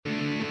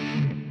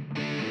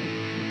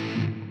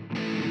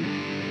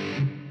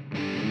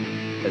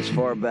As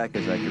far back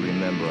as I can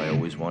remember, I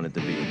always wanted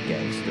to be a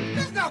gangster.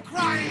 There's no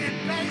crying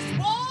in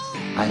baseball!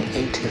 I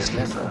ate his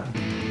liver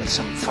with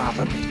some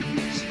fava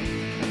beans.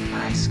 A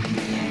nice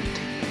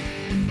Chianti.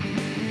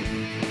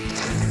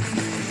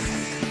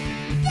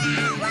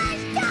 That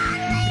was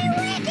totally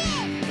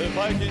wicked! If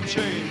I can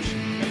change,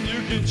 and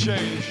you can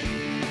change,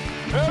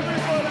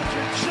 everybody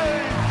can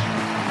change!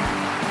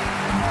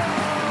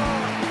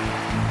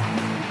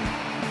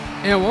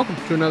 And welcome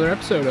to another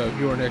episode of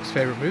Your Next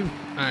Favorite Movie.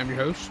 I'm your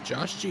host,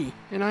 Josh G.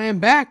 And I am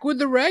back with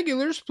the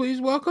regulars. Please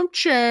welcome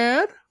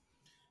Chad.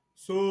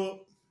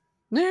 So,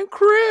 And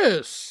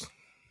Chris.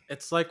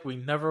 it's like we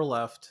never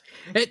left.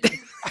 I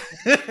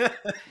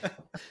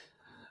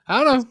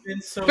don't know.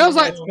 It's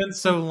been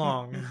so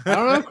long. I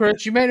don't know,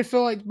 Chris. You made it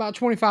feel like about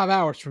 25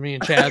 hours for me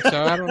and Chad,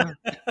 so I don't know.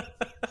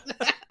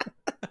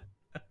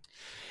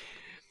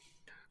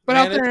 But Man,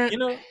 out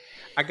there,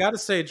 I gotta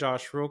say,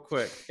 Josh, real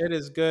quick, it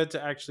is good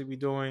to actually be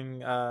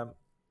doing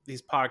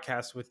these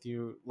podcasts with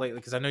you lately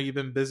because I know you've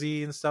been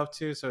busy and stuff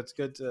too. So it's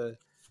good to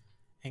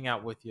hang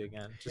out with you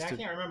again. I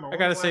can't remember. I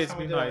gotta say, it's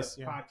been nice.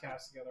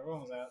 Podcast together.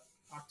 When was that?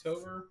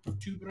 October?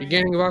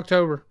 beginning of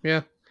October,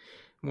 yeah.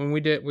 When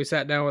we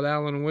sat down with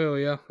Alan and Will,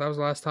 yeah. That was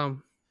the last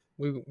time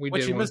we But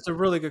did you one. missed a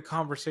really good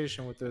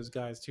conversation with those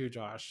guys too,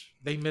 Josh.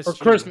 They missed For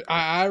you. Christmas,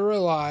 I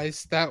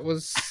realized that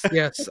was,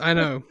 yes, I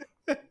know.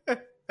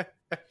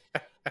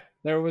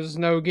 There was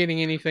no getting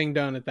anything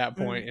done at that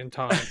point in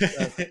time.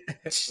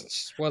 It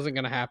just wasn't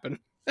going to happen.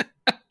 I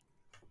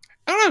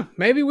don't know.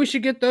 Maybe we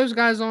should get those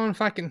guys on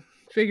if I can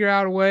figure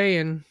out a way,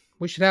 and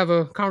we should have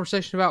a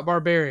conversation about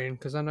Barbarian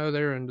because I know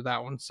they're into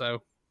that one.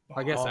 So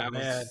I guess that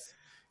man.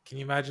 Can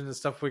you imagine the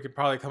stuff we could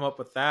probably come up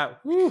with that?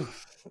 would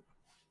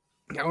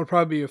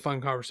probably be a fun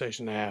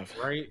conversation to have.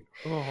 Right?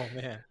 Oh,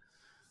 man.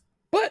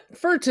 But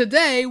for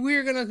today,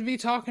 we're going to be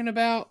talking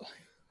about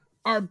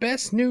our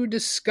best new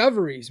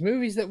discoveries,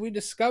 movies that we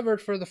discovered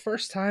for the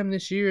first time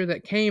this year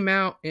that came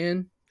out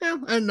in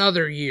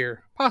another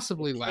year,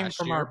 possibly last year.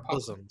 From our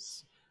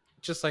bosoms,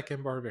 just like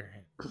in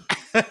Barbarian.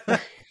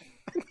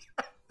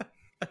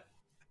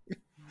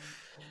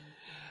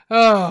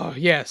 Oh,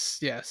 yes.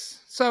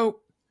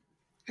 So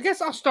I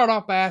guess I'll start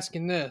off by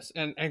asking this.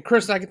 And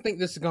Chris, I think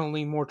this is going to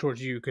lean more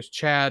towards you because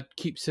Chad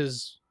keeps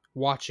his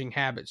watching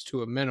habits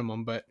to a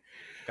minimum. But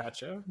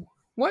Gotcha.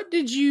 what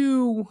did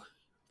you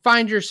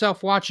find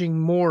yourself watching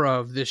more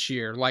of this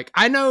year? Like,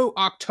 I know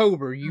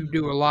October you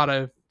do a lot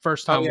of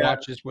first time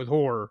watches with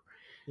horror.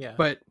 Yeah.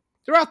 But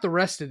throughout the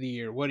rest of the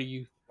year, what do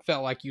you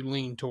felt like you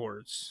lean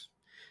towards?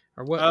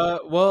 Or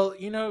what? Well,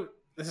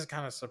 this is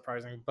kind of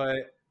surprising,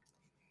 but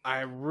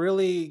I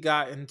really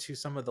got into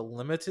some of the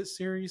limited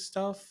series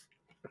stuff.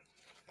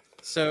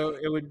 So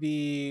it would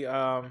be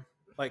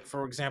like,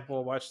 for example,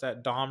 I watched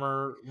that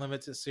Dahmer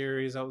limited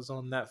series that was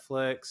on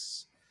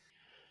Netflix.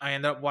 I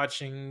ended up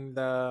watching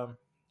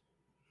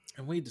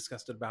and we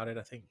discussed about it,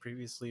 I think,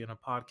 previously in a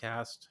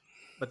podcast.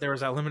 But there was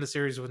that limited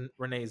series with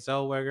Renee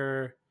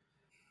Zellweger.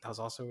 That was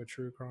also a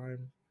true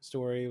crime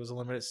story. It was a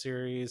limited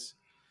series.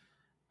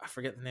 I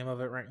forget the name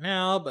of it right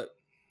now, but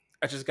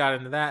I just got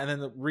into that.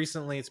 And then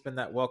recently it's been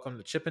that Welcome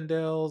to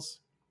Chippendales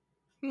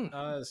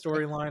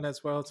storyline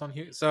as well. It's on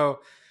here.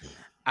 So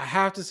I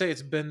have to say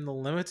it's been the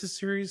limited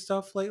series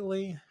stuff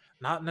lately.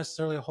 Not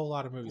necessarily a whole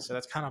lot of movies. So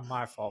that's kind of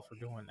my fault for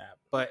doing that.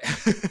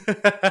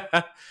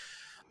 But...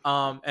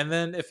 and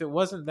then if it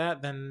wasn't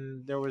that,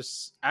 then there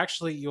was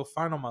actually, you'll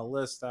find on my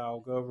list that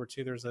I'll go over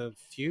to, there's a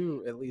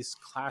few at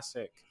least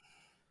classic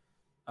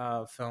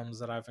films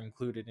that I've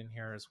included in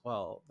here as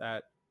well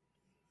that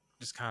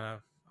just kind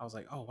of, I was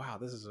like, oh wow,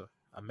 this is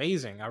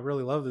amazing. I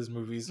really love these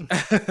movies.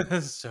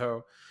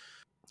 So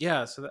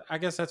yeah, I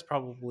guess that's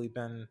probably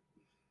been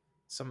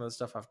some of the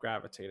stuff I've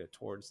gravitated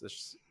towards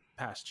this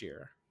past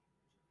year.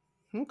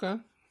 Okay.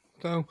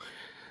 So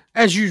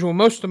as usual,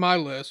 most of my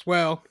list,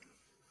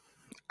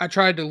 I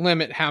tried to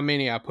limit how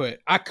many I put.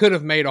 I could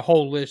have made a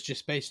whole list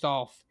just based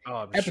off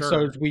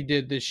episodes we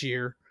did this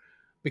year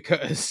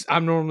because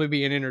I'm normally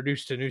being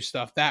introduced to new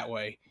stuff that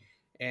way.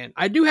 And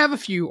I do have a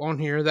few on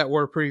here that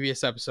were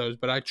previous episodes,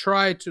 but I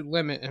tried to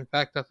limit. In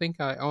fact, I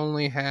think I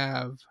only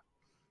have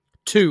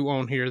 2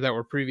 on here that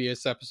were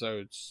previous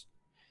episodes.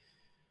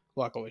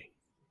 Luckily.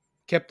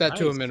 Kept that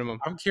to a minimum.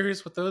 I'm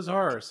curious what those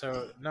are.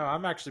 So, no,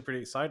 I'm actually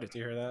pretty excited to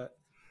hear that.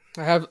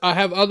 I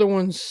have other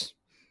ones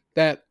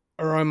that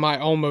or I might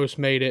almost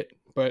made it,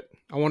 but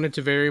I wanted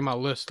to vary my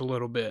list a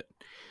little bit.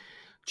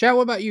 Chad,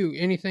 what about you?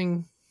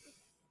 Anything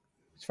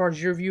as far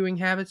as your viewing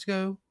habits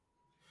go?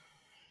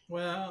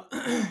 Well,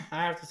 I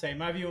have to say,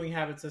 my viewing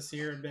habits this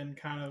year have been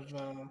kind of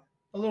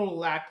a little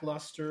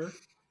lackluster.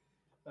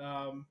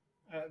 I've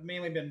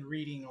mainly been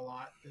reading a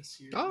lot this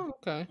year. Oh,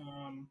 okay.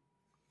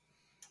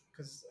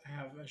 Because I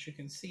have, as you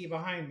can see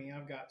behind me,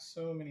 I've got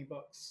so many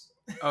books.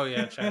 Oh,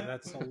 yeah, Chad,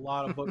 that's a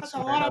lot of books. That's a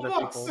lot of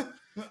books.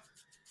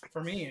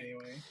 For me,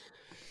 anyway.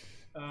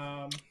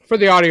 For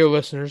the audio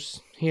listeners,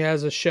 he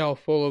has a shelf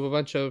full of a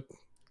bunch of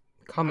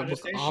comic book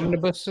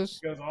omnibuses.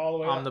 Goes all the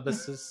way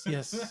omnibuses,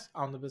 yes,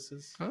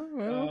 omnibuses. Oh,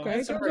 well, okay.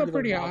 Those are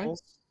pretty high.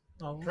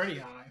 Pretty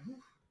high.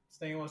 This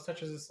thing almost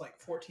touches this like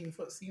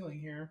 14-foot ceiling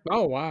here.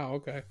 Oh wow,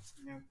 okay.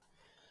 Yeah.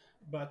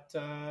 But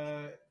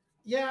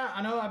yeah,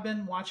 I know I've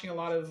been watching a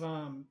lot of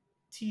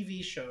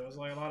TV shows,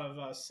 like a lot of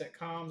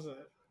sitcoms.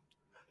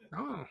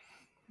 Oh,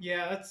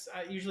 Yeah,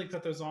 I usually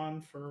put those on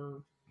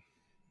for,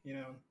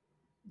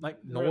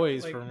 like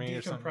noise like for me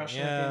or something. decompression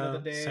Yeah, at the end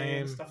of the day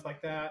same. and stuff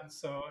like that.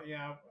 So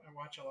yeah, I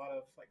watch a lot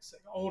of like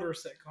older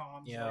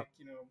sitcoms, Yeah. like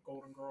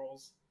Golden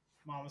Girls,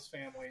 Mama's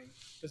Family,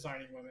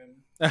 Designing Women.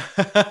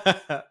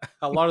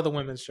 A lot of the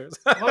women's shows.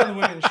 A lot of the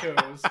women's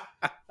shows.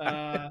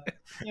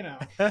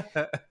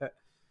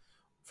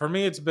 For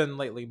me, it's been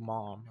lately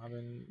Mom.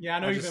 Yeah, I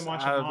know you've been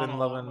watching. I've Mom been a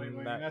lot loving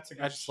lately. that. That's a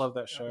good I just love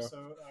that show.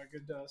 episode,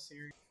 good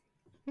series.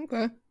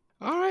 okay.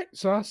 All right.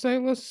 So I say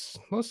let's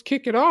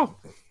kick it off.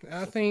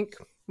 I think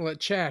we'll let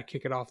Chad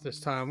kick it off this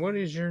time. What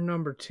is your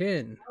number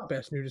 10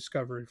 best new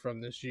discovery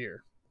from this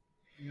year?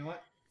 You know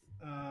what?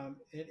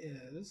 It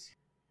is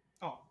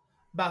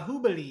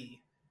Bahubali,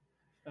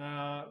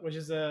 which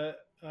is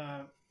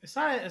it's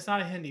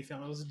not a Hindi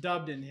film. It was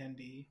dubbed in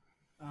Hindi.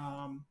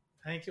 I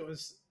think it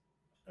was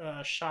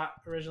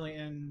shot originally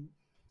in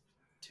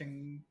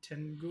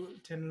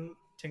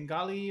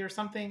Tengali or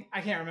something. I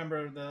can't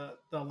remember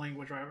the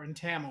language right. In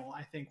Tamil,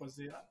 I think was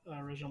the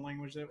original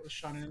language that it was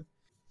shot in.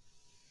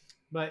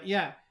 But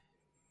yeah,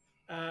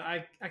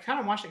 I kind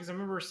of watched it because I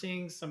remember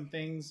seeing some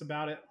things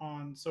about it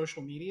on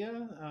social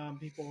media.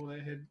 People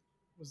that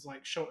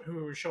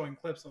who were showing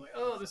clips of like,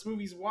 oh, this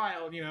movie's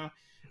wild,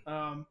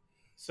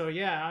 So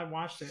yeah, I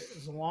watched it.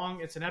 It was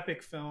it's an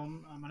epic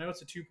film. I know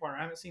it's a 2-part.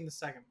 I haven't seen the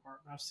second part.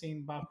 But I've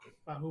seen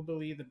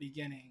Bahubali, the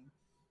beginning.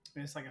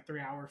 And it's like a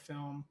 3-hour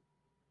film.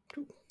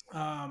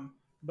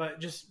 But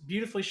just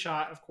beautifully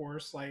shot, of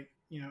course, like,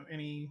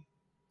 any,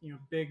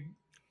 big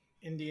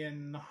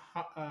Indian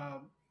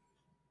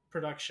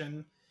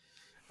production.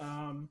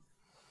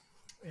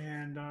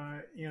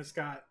 It's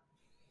got,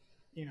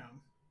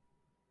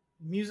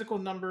 musical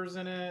numbers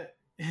in it.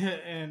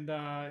 And,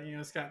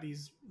 it's got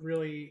these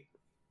really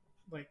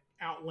like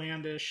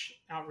outlandish,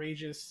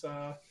 outrageous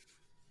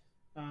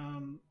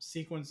action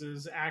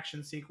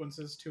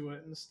sequences to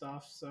it and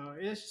stuff. So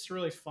it's just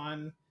really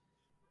fun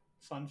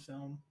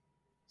film.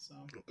 So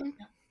yeah.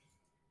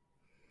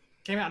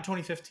 Came out in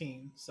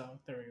 2015. So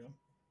there we go.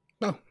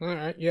 Oh, all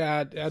right.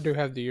 Yeah, I do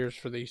have the years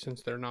for these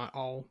since they're not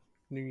all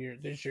New Year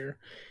this year.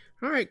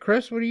 All right,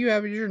 Chris, what do you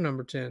have as your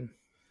number 10?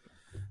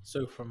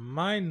 So for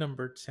my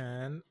number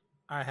 10,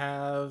 I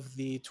have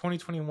the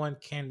 2021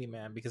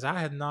 Candyman, because I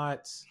had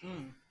not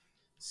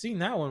seen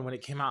that one when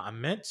it came out. I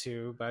meant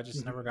to, but I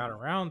just never got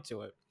around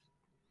to it.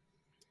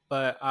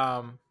 But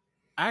I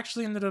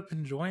actually ended up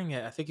enjoying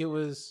it. I think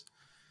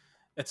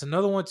it's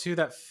another one too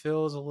that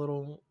feels a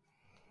little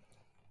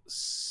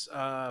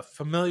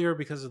familiar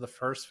because of the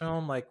first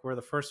film, like where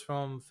the first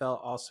film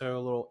felt also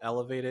a little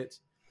elevated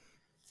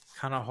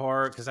kind of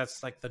horror, because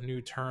that's like the new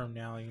term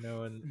now,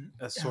 and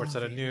sorts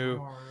of a new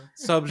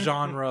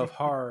subgenre of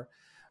horror.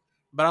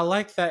 But I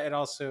like that it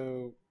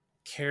also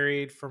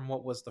carried from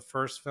what was the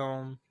first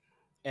film,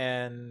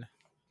 and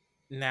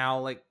now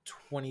like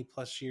 20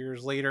 plus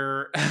years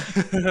later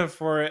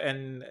for it,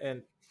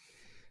 and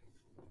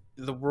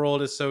the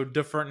world is so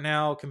different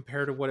now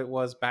compared to what it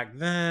was back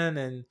then.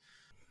 And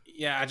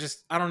yeah,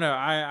 I don't know,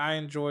 I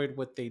enjoyed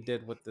what they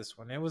did with this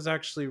one. It was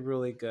actually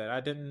really good. I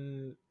did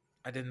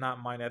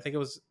not mind it. I think it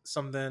was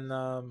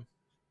something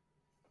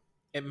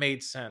it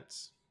made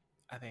sense,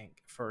 I think,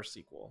 for a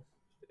sequel.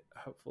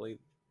 Hopefully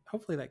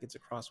that gets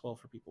across well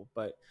for people,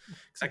 but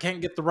because I can't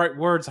get the right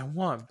words I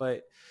want,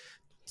 but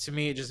to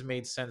me it just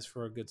made sense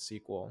for a good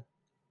sequel.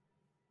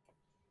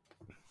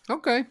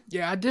 Okay.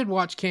 Yeah, I did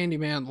watch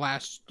Candyman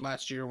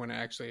last year when it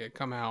actually had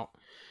come out.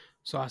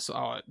 So I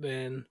saw it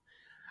then.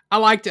 I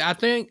liked it. I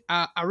think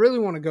I really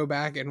want to go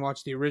back and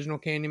watch the original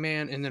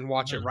Candyman and then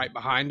watch it right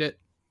behind it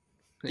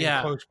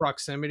in close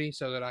proximity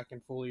so that I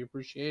can fully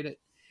appreciate it.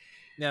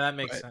 Yeah, that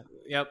makes sense.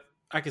 Yep,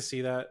 I could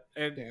see that.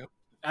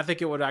 I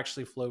think it would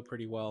actually flow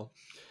pretty well.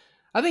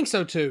 I think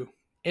so too.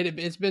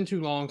 It's been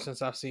too long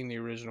since I've seen the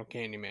original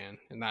Candyman,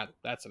 and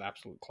that's an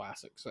absolute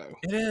classic. So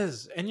it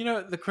is. And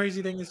the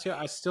crazy thing is too,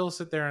 I still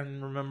sit there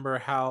and remember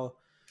how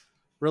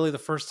really the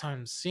first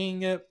time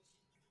seeing it,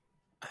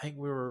 I think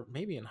we were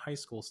maybe in high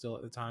school still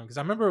at the time, because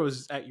I remember it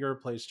was at your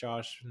place,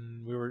 Josh,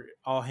 and we were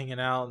all hanging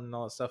out and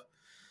all that stuff.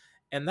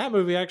 And that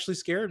movie actually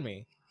scared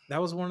me.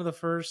 That was one of the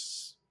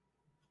first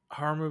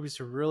horror movies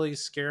to really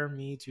scare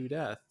me to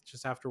death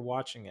just after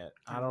watching it.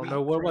 I don't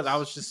know what it was. I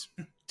was just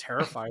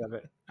terrified of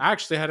it. I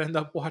actually had to end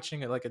up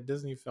watching it like a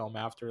Disney film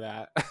after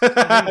that.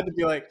 I had to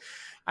be like,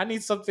 I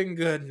need something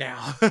good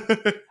now.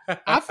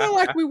 I feel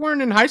like we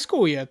weren't in high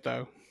school yet,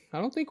 though. I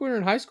don't think we were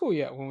in high school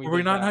yet when we were.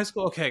 We not in high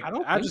school? Okay. I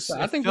don't think so.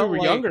 I think we were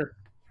like younger.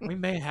 We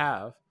may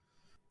have.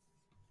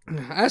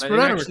 That's what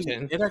I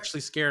understand. It actually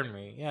scared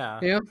me. Yeah.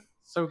 Yeah.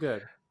 So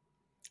good.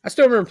 I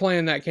still remember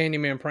playing that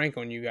Candyman prank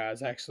on you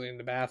guys actually in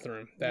the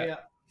bathroom. I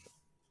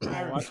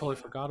totally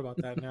forgot about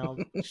that now.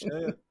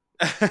 Shit.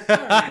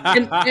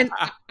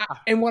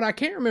 and what I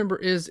can't remember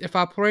is if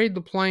I played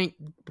the prank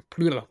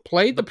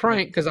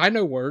because I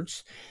know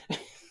words.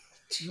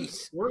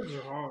 Jeez. Words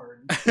are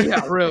hard.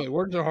 Yeah, really.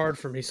 Words are hard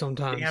for me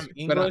sometimes. Damn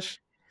But English.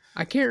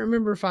 I can't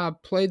remember if I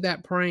played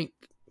that prank,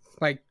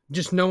 like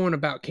just knowing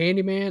about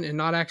Candyman and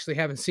not actually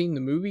having seen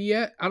the movie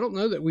yet. I don't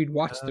know that we'd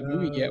watched the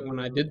movie yet when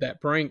I did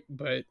that prank,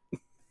 but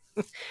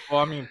Well,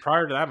 I mean,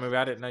 prior to that movie,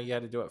 I didn't know you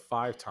had to do it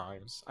 5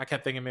 times. I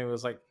kept thinking maybe it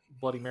was like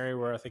Bloody Mary,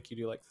 where I think you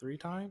do like 3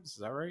 times. Is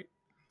that right?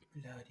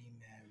 Bloody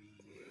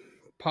Mary.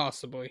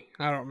 possibly.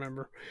 I don't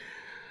remember.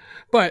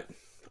 But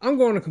I'm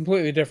going a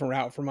completely different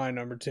route for my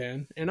number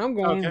 10, and I'm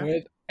going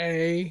with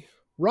a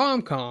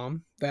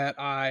rom-com that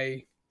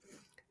I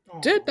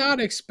did not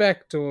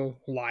expect to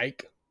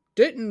like,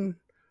 didn't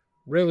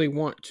really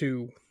want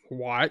to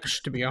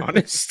watch, to be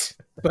honest,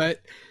 but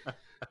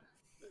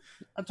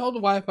I told the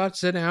wife I'd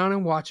sit down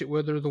and watch it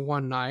with her the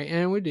one night,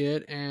 and we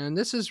did, and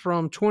this is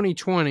from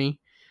 2020.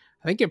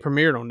 I think it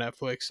premiered on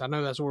Netflix. I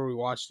know that's where we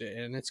watched it,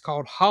 and it's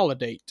called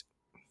Holiday,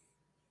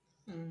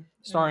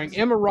 starring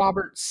Emma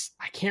Roberts.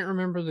 I can't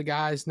remember the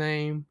guy's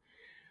name,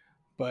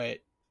 but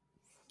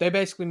they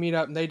basically meet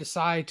up and they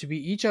decide to be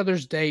each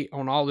other's date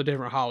on all the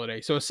different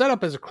holidays. So it's set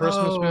up as a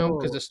Christmas film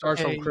because it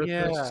starts on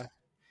Christmas. Yeah.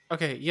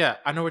 Okay, yeah,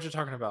 I know what you're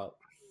talking about.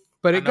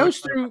 But it goes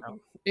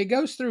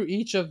through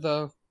each of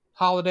the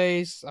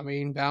holidays. I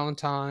mean,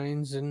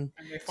 Valentine's and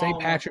St.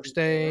 Patrick's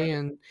Day,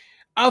 and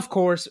of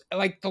course,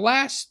 like the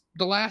last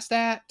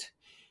act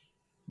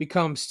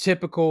becomes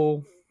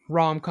typical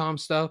rom-com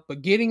stuff.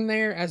 But getting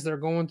there as they're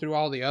going through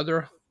all the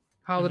other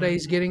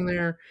holidays, getting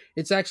there,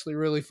 it's actually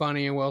really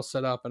funny and well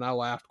set up, and I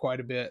laughed quite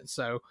a bit.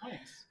 So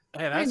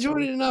Hey, I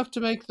enjoyed it enough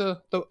to make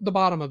the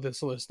bottom of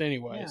this list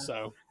anyway. Yeah.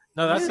 So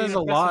no, that says a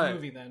lot.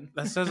 Movie, then.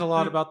 That says a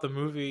lot about the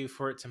movie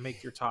for it to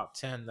make your top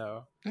 10,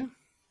 though.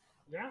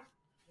 Yeah.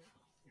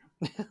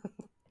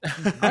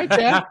 All right,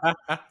 Chad.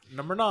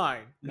 Number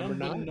 9. Number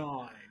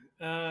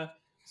nine.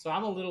 So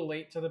I'm a little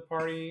late to the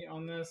party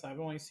on this. I've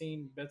only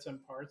seen bits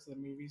and parts of the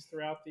movies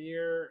throughout the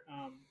year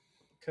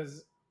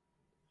because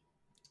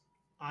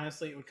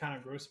honestly, it would kind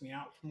of gross me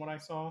out from what I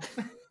saw.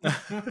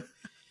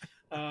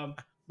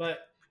 But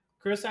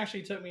Chris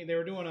actually took me. They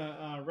were doing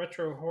a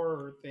retro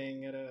horror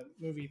thing at a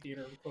movie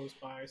theater close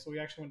by, so we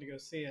actually went to go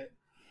see it.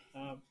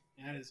 And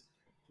that is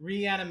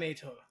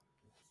Reanimator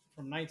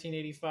from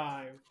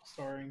 1985,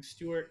 starring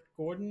Stuart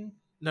Gordon.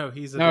 No,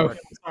 he's a No.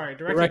 director. Sorry,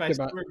 directed by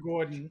Stuart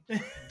Gordon.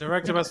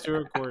 Directed by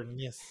Stuart Gordon,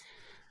 yes.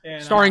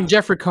 And, starring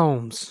Jeffrey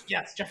Combs.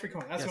 Yes, Jeffrey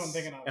Combs. That's what I'm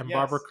thinking of. And Yes.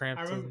 Barbara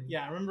Crampton.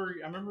 I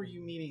remember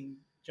you meeting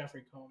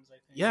Jeffrey Combs. I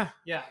think. Yeah.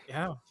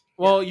 Yeah.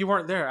 Well, you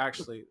weren't there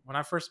actually when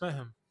I first met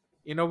him.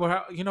 You know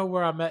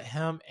where I met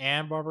him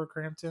and Barbara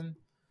Crampton?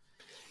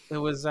 It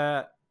was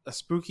at a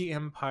Spooky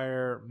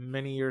Empire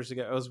many years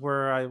ago. It was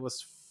where I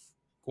was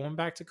going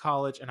back to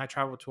college, and I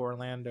traveled to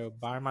Orlando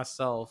by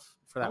myself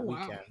for that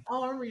weekend.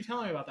 Oh, I remember you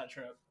telling me about that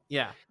trip.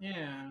 Yeah.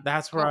 Yeah.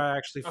 That's where I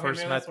actually first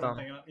maybe met that's what I'm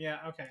them. thinking of. Yeah.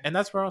 Okay. And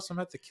that's where I also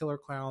met the Killer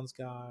Clowns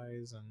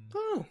guys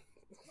and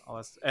all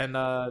that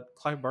and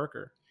Clive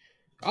Barker.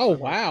 Oh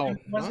wow!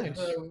 Was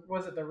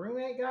it the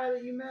roommate guy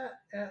that you met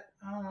at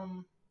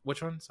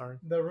Which one? Sorry.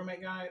 the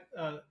roommate guy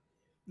not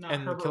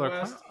And Herbert Killer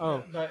West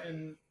Clown? Oh. but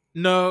in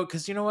No,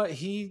 because you know what?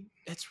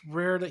 It's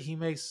rare that he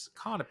makes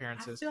con I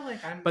appearances. feel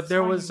like I'm But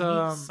there was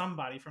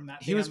somebody from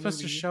that he was damn supposed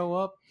to movie. show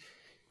up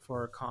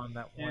for a con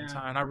that one Yeah.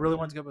 time, and I really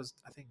wanted to go. But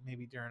I think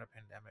maybe during a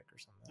pandemic or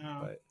something.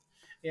 Oh. But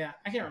Yeah,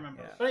 I can't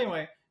remember. Yeah. But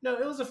anyway, no,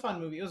 it was a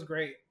fun movie. It was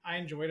great. I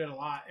enjoyed it a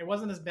lot. It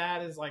wasn't as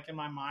bad as like in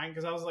my mind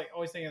because I was like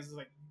always thinking it's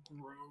like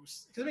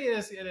gross. Because I mean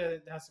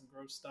it has some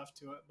gross stuff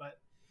to it, but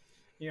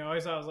I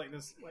always thought it was like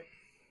this like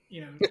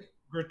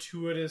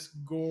gratuitous,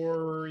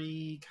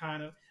 gory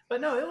kind of.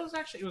 But no, it was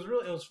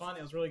fun.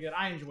 It was really good.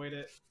 I enjoyed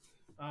it.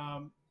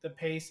 The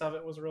pace of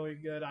it was really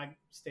good. I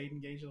stayed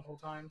engaged the whole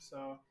time.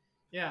 So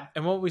yeah.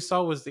 and what we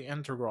saw was the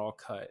integral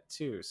cut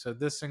too. So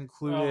this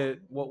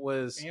included what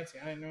was Fancy.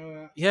 I didn't know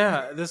that.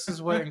 yeah. This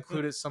is what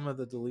included some of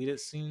the deleted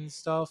scene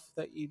stuff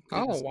that you.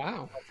 Oh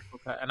wow!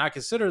 And I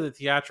consider the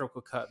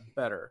theatrical cut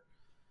better,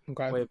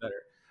 Okay. way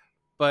better.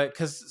 But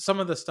because some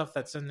of the stuff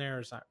that's in there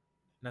is not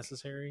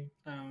necessary.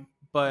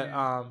 But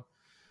Yeah.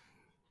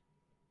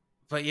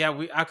 but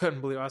yeah, I couldn't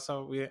believe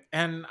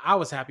and I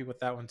was happy with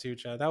that one too,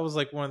 Chad. That was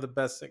like one of the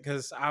best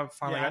because I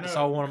finally Yeah, I got to know.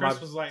 saw one Chris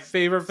of was, my like,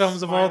 favorite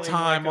films of all smiling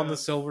time like on the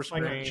silver like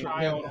screen. a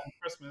child on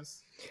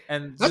Christmas.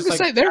 And I was just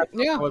gonna say there.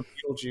 Yeah. with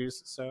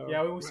Beetlejuice. So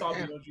Yeah, we saw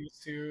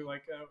Beetlejuice too,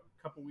 like a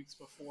couple weeks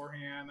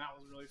beforehand. That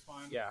was really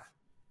fun. yeah.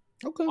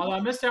 Okay. Although I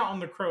missed out on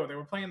The Crow. They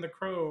were playing The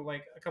Crow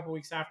like a couple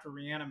weeks after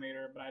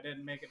Reanimator, but I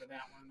didn't make it to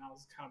that one. And I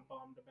was kind of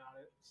bummed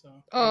about it.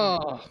 So.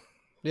 Oh,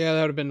 yeah, that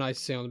would have been nice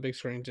to see on the big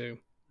screen too.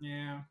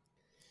 Yeah.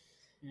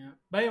 Yeah.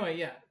 But anyway,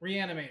 yeah,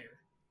 Reanimator.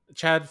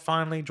 Chad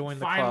finally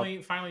joined the club.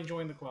 Finally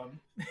joined the club.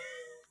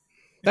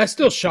 That's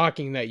still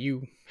shocking that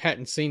you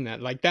hadn't seen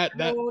that. Like that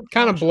No, it's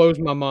kind of not blows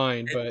my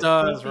mind. It But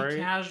does, Filthy right?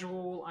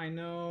 Casual, I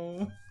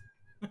know.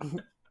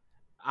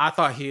 I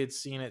thought he had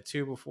seen it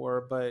too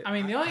before, but I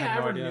mean, the only thing I had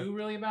no ever idea. knew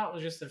really about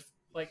was just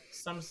like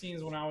some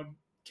scenes when I would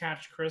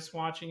catch Chris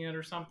watching it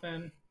or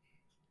something,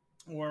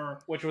 or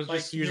Which was like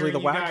just usually the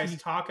hearing you guys wacky.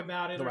 talk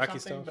about it the or wacky something.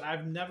 stuff. But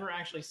I've never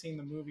actually seen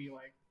the movie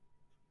like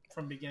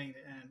from beginning to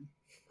end.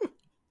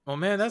 Well,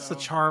 man, that's the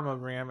So- charm of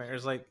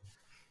Reanimators. Like,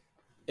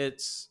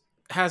 it's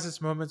has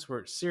its moments where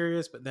it's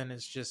serious, but then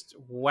it's just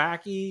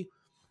wacky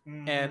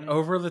and Mhm.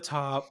 over the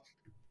top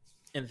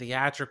and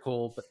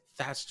theatrical. But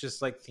that's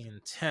just like the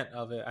intent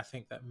of it. I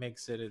think that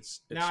makes it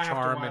its Now I have to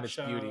charm and its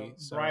watch, beauty.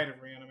 So Bride of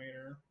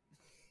Reanimator.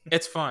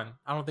 it's fun.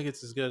 I don't think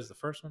it's as good as the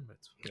first one, but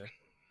it's good.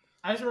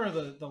 I just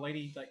remember the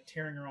lady like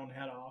tearing her own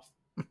head off.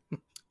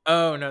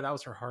 Oh no, that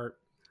was her heart,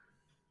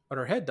 but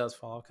her head does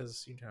fall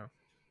because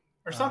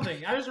Or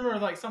something. I just remember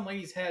like some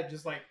lady's head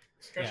just like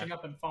stretching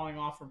up and falling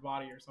off her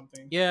body or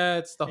something. Yeah,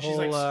 it's the And whole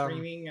she's like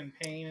screaming in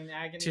pain and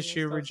agony. and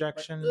tissue stuff.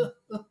 rejection Like,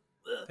 ugh.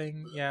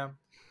 thing. Yeah,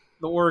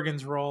 the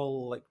organs were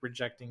all like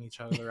rejecting each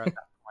other at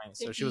that point,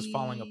 so she was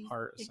falling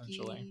apart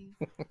essentially.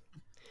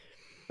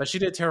 But she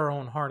did tear her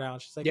own heart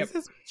out. She's like, Yep. "Is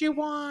this what you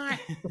want?"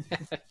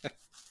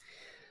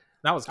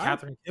 That was Oh.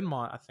 Catherine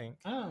Kinmont, I think,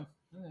 Oh,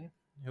 okay.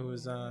 who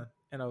was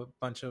in a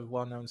bunch of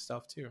well-known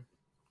stuff too.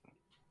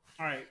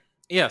 All right.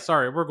 Yeah,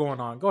 sorry, we're going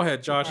on. Go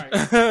ahead, Josh. All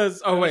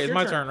right. Oh wait, It's it's your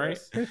my turn, right?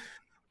 Chris.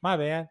 My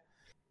bad.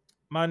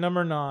 My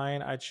number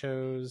 9, I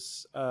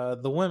chose The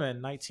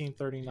Women,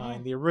 1939,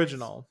 Oh, the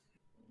original.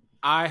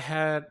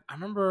 I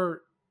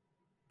remember,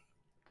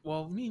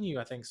 well, me and you,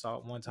 I think, saw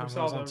it one time when it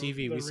saw was on the-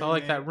 TV. the We saw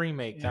like that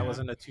remake. remake that was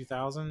Yeah. in the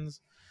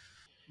 2000s.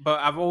 But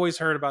I've always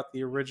heard about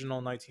the original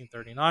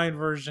 1939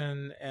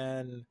 version.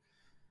 And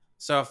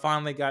so I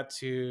finally got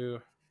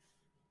to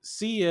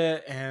see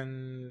it,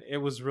 and it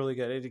was really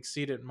good. It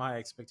exceeded my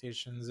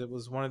expectations. It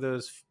was one of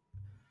those,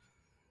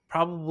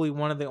 probably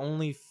one of the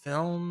only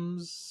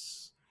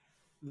films,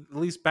 at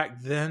least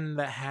back then,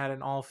 that had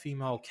an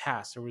all-female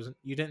cast.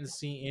 You didn't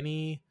see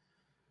any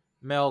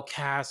male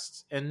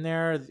cast in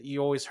there.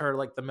 You always heard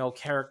like the male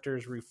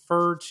characters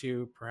referred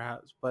to,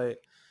 perhaps, but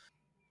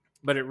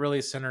it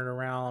really centered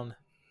around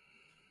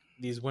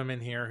these women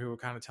here who were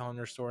kind of telling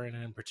their story,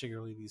 and in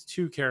particularly these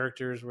two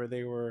characters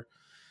where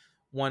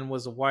one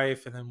was a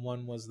wife and then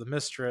one was the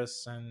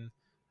mistress, and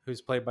who's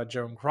played by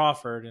Joan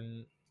Crawford,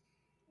 and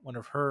one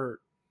of her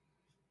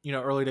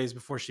early days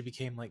before she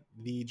became like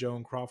the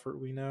Joan Crawford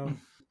we know.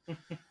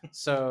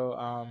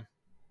 So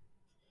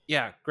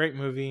yeah, great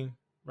movie,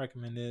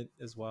 recommend it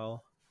as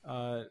well.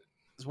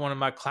 It's one of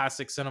my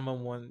classic cinema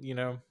one,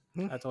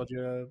 I told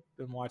you I've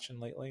been watching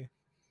lately.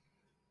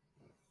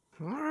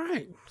 All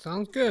right,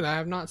 sounds good. I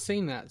have not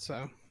seen that,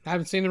 so I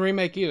haven't seen the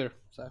remake either.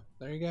 So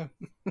there you go.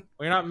 Well,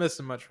 you're not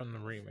missing much from the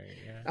remake.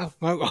 Yeah. Oh,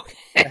 well, okay.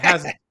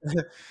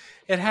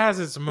 It has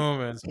its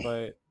moments,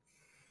 but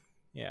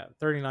yeah,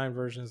 39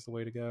 version is the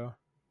way to go.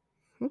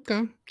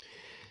 Okay.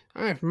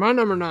 All right, for my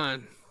number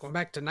 9, going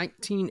back to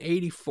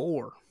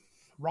 1984,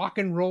 rock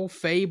and roll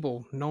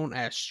fable known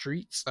as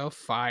Streets of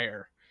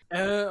Fire.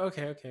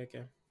 Okay.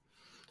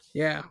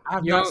 Yeah,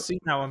 I've not seen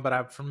that one, but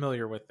I'm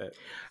familiar with it.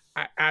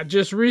 I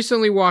just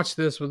recently watched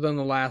this within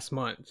the last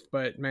month,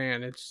 but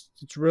man, it's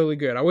really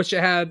good. I wish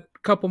it had a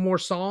couple more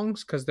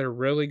songs because they're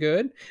really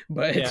good,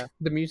 but Yeah.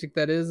 the music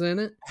that is in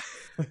it,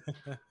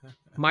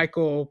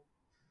 Michael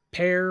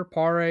Pare,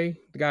 the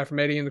guy from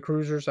Eddie and the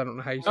Cruisers. I don't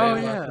know how you say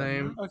his last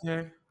name.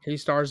 Okay. He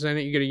stars in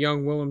it. You get a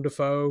young Willem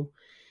Dafoe.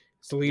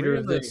 He's the leader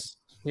of Really? this.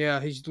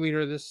 Yeah, he's the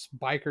leader of this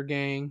biker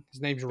gang.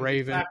 His name's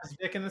Raven. Slap his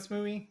dick in this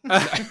movie.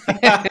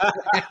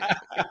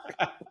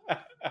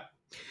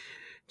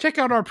 Check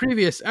out our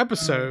previous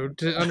episode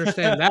to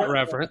understand that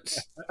reference.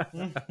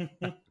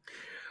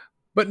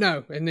 But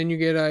no, and then you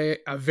get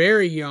a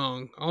very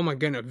young, oh my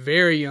goodness,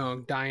 very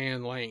young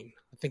Diane Lane.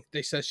 I think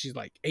they said she's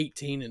like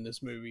 18 in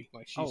this movie.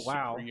 Like she's Oh,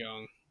 wow. super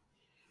young.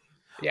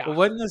 Yeah. Well,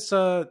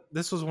 wasn't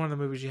this was one of the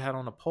movies you had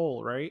on a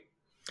poll, right?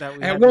 That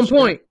we At had to one share?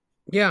 point,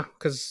 yeah,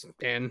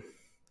 and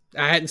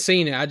I hadn't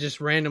seen it. I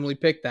just randomly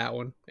picked that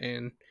one,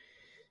 and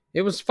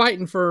it was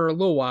fighting for a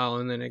little while,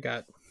 and then it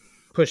got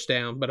pushed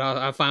down. But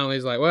I finally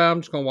was like, well, I'm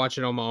just gonna watch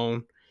it on my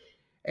own.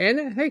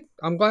 And hey,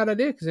 I'm glad I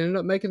did because it ended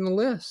up making the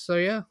list. So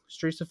yeah,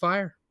 Streets of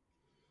Fire,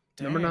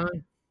 number Dang.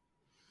 9.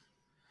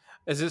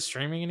 Is it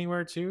streaming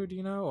anywhere too? Do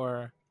you know,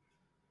 or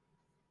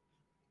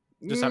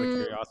just out of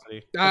curiosity?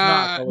 If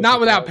Not go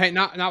without with paying.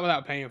 Not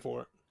without paying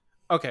for it.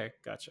 Okay,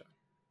 gotcha.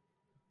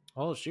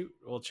 Oh shoot!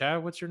 Well,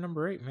 Chad, what's your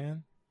number 8,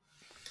 man?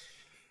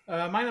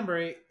 My number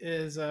 8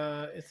 is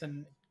it's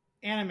an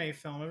anime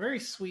film, a very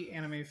sweet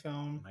anime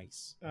film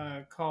Nice.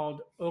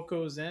 called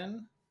Oko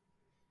Zen,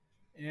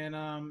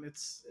 and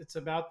it's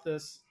about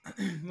this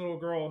little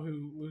girl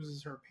who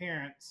loses her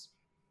parents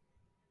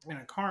in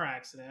a car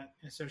accident,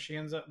 and so she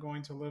ends up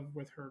going to live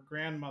with her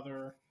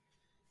grandmother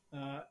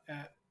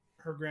at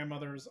her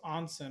grandmother's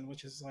onsen,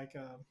 which is like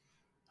a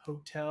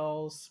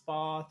hotel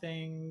spa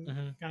thing,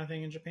 Mhm. kind of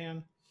thing in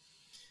Japan,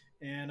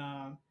 and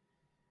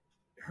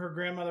her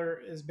grandmother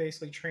is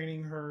basically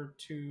training her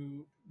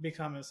to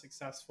become a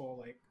successful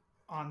like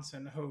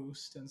onsen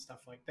host and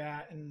stuff like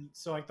that. And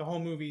so like the whole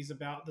movie's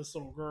about this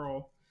little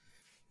girl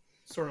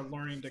sort of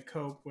learning to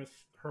cope with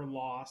her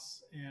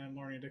loss and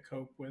learning to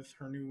cope with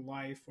her new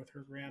life with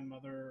her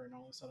grandmother and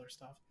all this other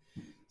stuff.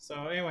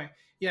 So anyway,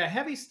 yeah,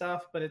 heavy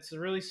stuff, but it's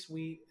really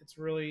sweet. It's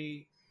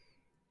really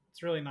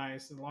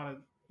nice. There's a lot of,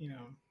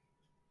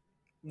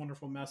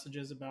 wonderful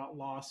messages about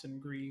loss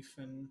and grief,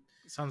 and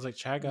Sounds like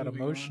Chad got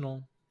Moving on.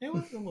 emotional. it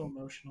was a little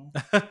emotional.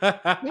 Don't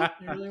It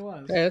really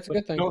was. Hey, that's a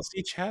good thing.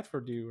 see Chad for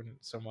doing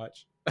so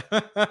much.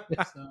 So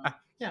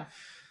yeah,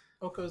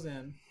 Oko's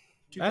in.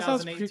 That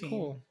sounds pretty 2018.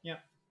 cool.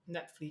 Yep,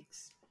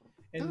 Netflix.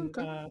 And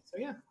Okay. so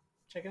yeah,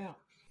 check it out.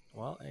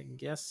 Well, I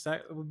guess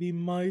that would be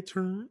my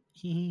turn.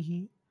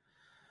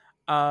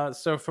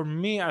 So for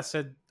me, I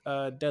said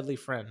Deadly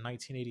Friend,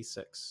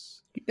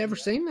 1986. You've never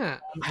seen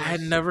that. I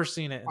had never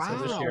seen it until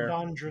this Wow, year.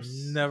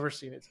 Dondrous. Never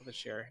seen it until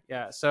this year.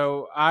 Yeah.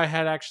 So I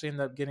had actually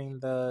ended up getting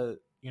the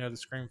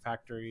Scream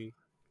Factory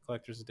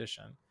Collector's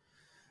Edition.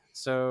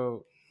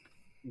 So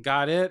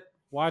got it,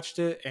 watched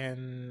it,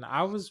 and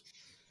I was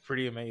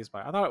pretty amazed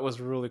by it. I thought it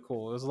was really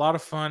cool. It was a lot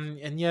of fun.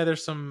 And yeah,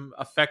 there's some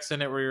effects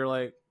in it where you're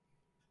like,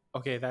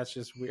 okay, that's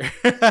just weird.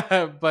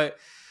 But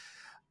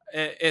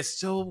it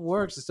still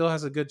works. It still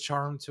has a good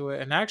charm to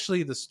it. And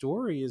actually the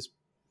story is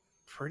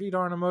pretty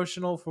darn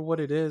emotional for what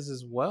it is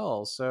as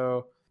well.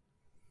 So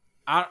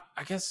I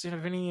guess if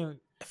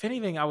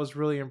anything, I was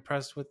really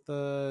impressed with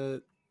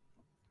the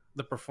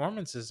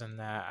performances in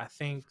that. I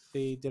think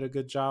they did a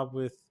good job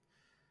with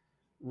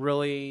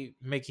really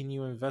making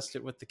you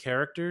invested with the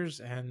characters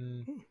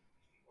and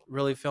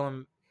really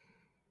feeling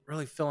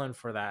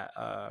for that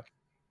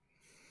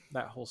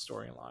whole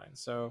storyline.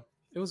 So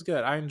it was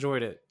good. I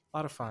enjoyed it. A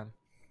lot of fun.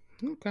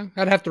 Okay.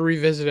 I'd have to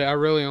revisit it. I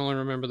really only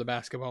remember the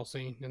basketball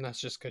scene, and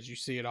that's just because you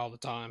see it all the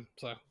time.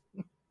 So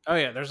Oh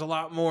yeah, there's a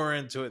lot more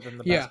into it than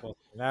the Yeah. basketball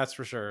scene. That's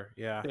for sure.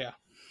 Yeah. yeah.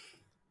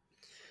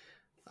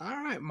 All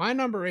right, my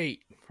number 8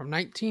 from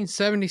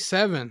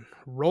 1977,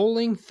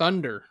 Rolling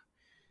Thunder.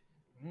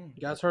 Mm.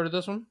 You guys heard of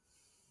this one?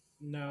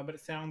 No, but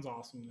it sounds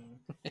awesome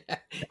though.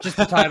 Just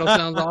the title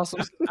sounds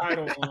awesome.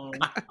 Title alone.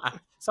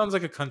 Sounds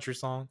like a country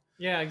song.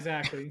 Yeah,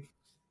 exactly.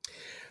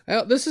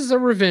 Well, this is a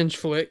revenge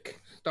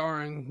flick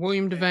starring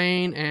William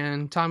Devane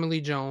and Tommy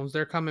Lee Jones.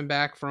 They're coming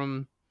back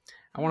from,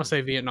 I want to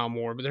say Vietnam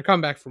War, but they're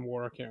coming back from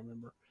war. I can't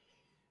remember.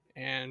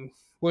 And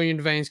William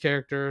Devane's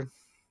character,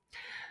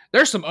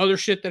 there's some other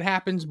shit that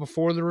happens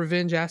before the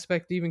revenge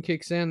aspect even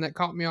kicks in that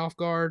caught me off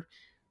guard.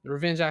 The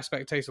revenge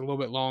aspect takes a little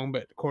bit long,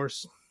 but of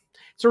course,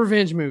 it's a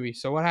revenge movie.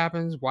 So what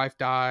happens? Wife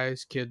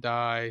dies, kid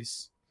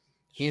dies.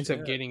 He ends up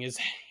Shit. getting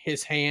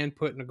his hand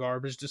put in a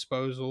garbage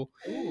disposal.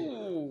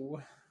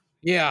 Ooh.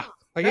 Yeah.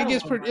 Like That it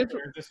gets alone pretty. right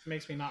there just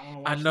makes me not want to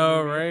watch. I the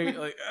know, movie. right?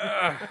 Like,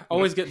 I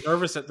always get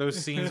nervous at those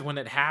scenes when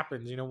it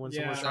happens. When someone's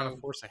Yeah. trying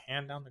to force a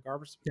hand down the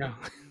garbage. Yeah.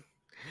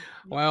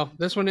 Well,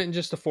 this one isn't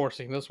just a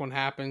forcing. This one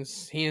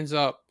happens. He ends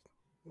up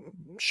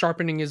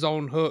sharpening his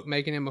own hook,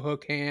 making him a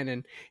hook hand,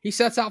 and he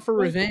sets out for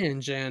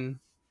revenge. And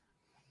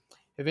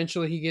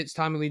eventually, he gets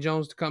Tommy Lee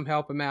Jones to come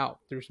help him out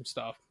through some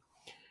stuff.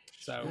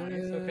 So,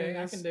 Nice, okay,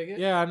 I can dig it.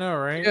 Yeah, I know,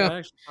 right? Yeah. That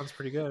actually sounds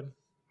pretty good.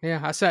 yeah,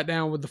 I sat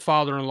down with the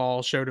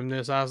father-in-law, showed him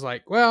this. I was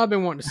like, "Well, I've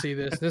been wanting to see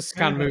this. This is the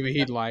kind of movie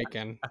he'd like,"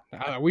 and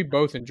we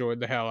both enjoyed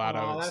the hell out Oh,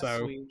 of it. that's So,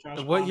 sweet. Josh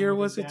What Brolin year with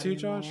was his it too,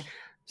 daddy-in-law. Josh?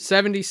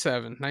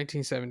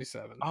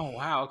 1977. Oh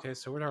wow, okay,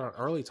 so we're talking about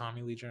early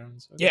Tommy Lee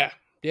Jones. Okay. Yeah.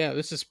 Yeah,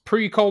 this is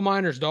pre-Coal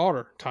Miner's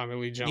daughter, Tommy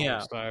Lee Jones. Yeah.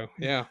 So,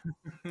 yeah.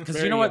 Because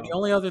Very you know what? young. The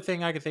only other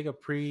thing I could think of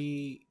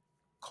pre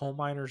Coal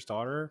Miner's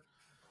Daughter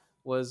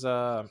was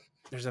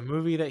there's a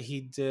movie that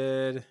he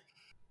did.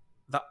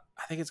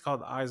 I think it's called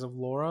The Eyes of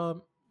Laura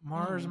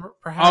Mars,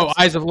 perhaps. Oh,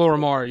 Eyes of Laura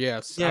Mar,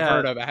 yes. I've Yeah,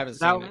 heard of it. I haven't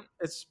that seen one, it.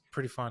 it's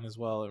pretty fun as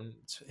well. And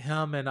it's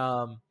him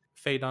and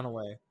Faye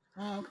Dunaway.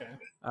 Oh,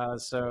 okay.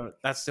 So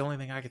that's the only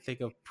thing I could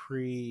think of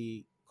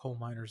pre Coal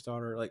Miner's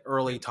Daughter, like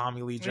early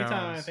Tommy Lee Jones.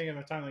 Anytime I think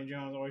of Tommy Lee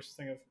Jones, I always just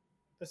think of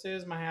 "This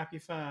is my happy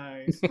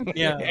face."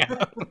 Yeah.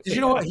 Did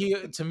you know what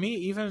to me,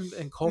 even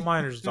in Coal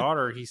Miner's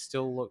Daughter, he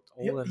still looked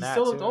old in He that.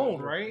 still looked too.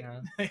 old, right?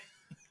 Yeah.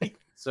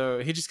 So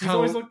he just He's kind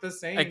always of looked the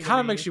same. it kind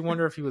of makes you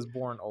wonder if he was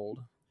born old.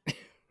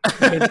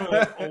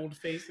 Old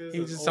faces. He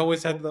of just old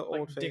always had people, the like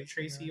old Dick face,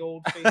 Tracy yeah.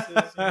 old faces.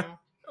 You know?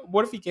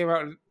 What if he came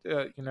out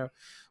and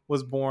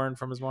was born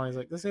from his mom? He's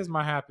like, "This is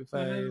my happy This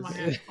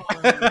is face."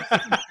 my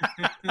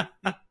happy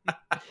face.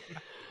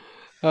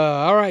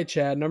 All right,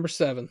 Chad, number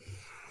 7.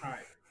 All right,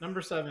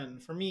 number 7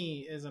 for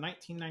me is a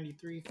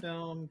 1993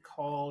 film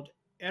called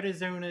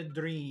Arizona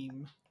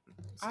Dream.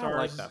 I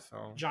like that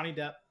film. Johnny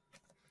Depp,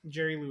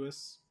 Jerry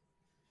Lewis,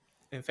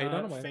 And Faye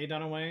Dunaway. Faye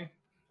Dunaway,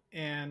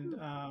 and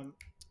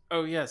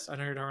Oh yes, I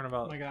know you're talking oh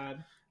about my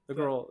god, the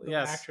girl. the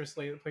Yes. actress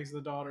lady that plays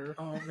the daughter.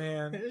 Oh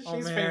man. She's oh,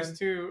 man. famous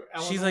too.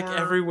 She's like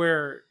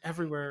Eleanor.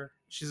 everywhere.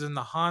 She's in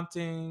The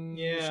Haunting.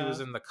 She Yeah. was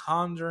in The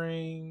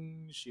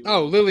Conjuring. She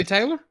Oh, was... Lily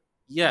Taylor?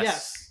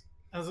 yes.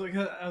 I was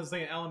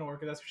thinking Eleanor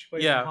because that's what she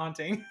plays Yeah. in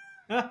Haunting.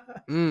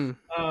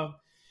 Mm.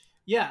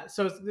 Yeah,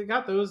 so they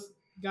got those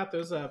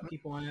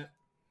people in it.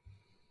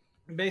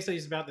 Basically,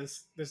 it's about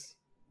this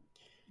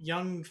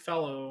young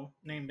fellow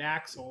named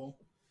Axel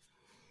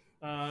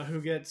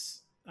who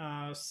gets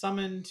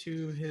summoned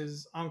to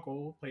his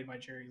uncle, played by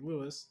Jerry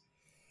Lewis,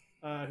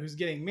 who's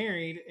getting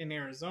married in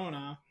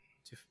Arizona.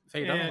 To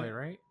Faye And- Dunaway,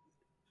 right?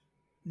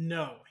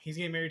 No, he's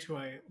getting married to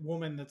a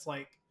woman that's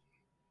like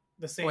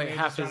the same Wait, age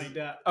half as his Johnny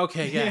Depp.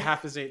 Okay, yeah,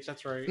 half his age.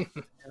 That's right.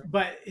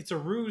 But it's a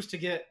ruse to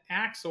get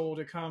Axel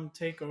to come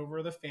take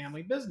over the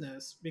family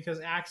business because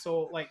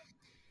Axel, like,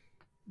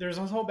 there's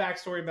this whole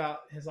backstory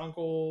about his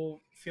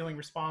uncle feeling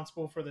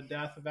responsible for the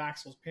death of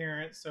Axel's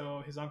parents.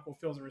 So his uncle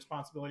feels a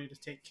responsibility to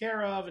take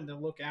care of and to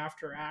look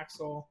after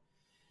Axel.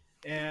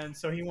 And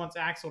so he wants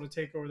Axel to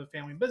take over the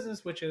family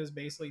business, which is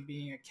basically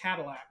being a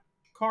Cadillac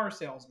car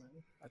salesman.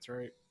 That's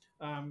right.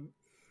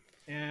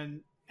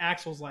 And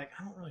Axel's like,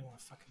 I don't really want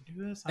to fucking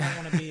do this. I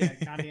don't want to be a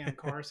goddamn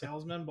car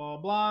salesman, blah,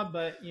 blah.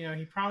 But, you know,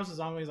 he promises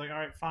uncle, he's like, all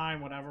right,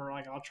 fine, whatever.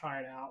 Like, I'll try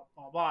it out,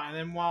 blah, blah. And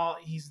then while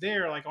he's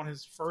there, like on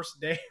his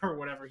first day or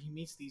whatever, he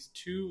meets these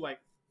two, like,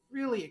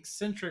 really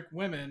eccentric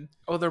women.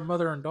 Oh, they're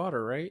mother and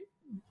daughter, right?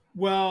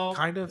 Well,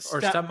 kind of, or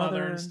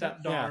stepmother and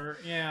stepdaughter,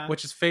 yeah.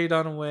 Which is Faye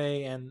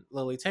Dunaway and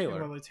Lily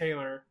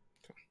Taylor.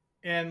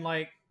 And,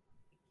 like,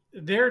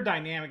 their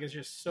dynamic is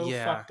just so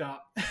fucked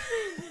up.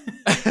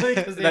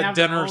 That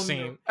dinner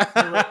scene.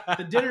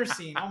 The dinner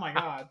scene, oh my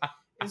god,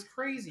 is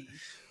crazy.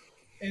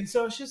 And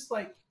so it's just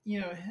like, you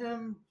know,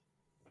 him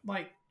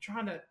like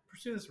trying to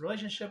pursue this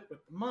relationship with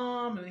the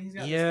mom, and he's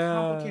got this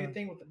complicated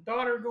thing with the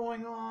daughter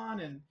going on,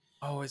 and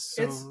it's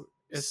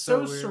so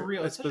weird.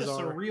 surreal. It's such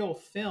bizarre. a surreal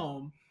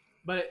film,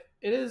 but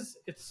it is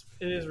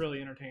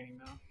really entertaining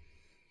though.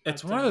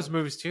 It's one of those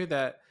movies too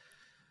that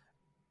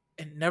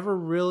it never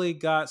really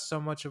got so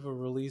much of a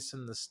release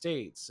in the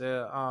States.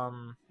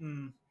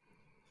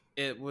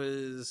 It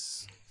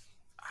was,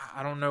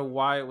 I don't know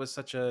why it was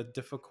such a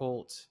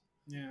difficult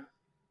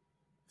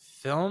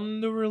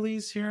film to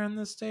release here in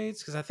the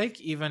States, because I think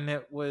even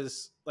it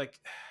was like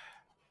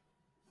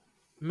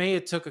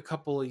it took a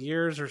couple of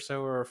years or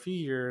so, or a few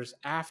years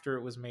after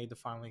it was made to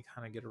finally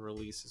kind of get a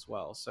release as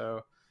well.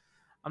 So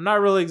I'm not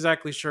really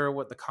exactly sure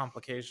what the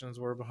complications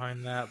were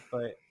behind that,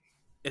 but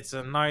it's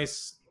a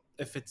nice,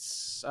 if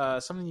it's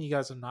something you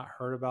guys have not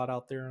heard about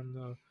out there in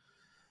the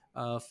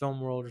film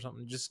world or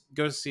something, just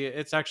go see it.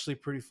 It's actually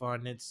pretty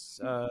fun. It's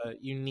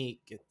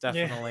unique.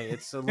 Definitely.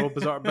 It's a little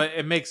bizarre, but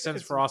it makes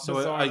sense for also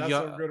a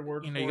young,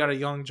 you got a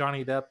young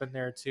Johnny Depp in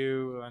there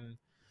too, and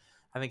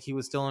I think he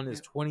was still in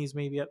his 20s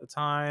maybe at the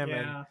time.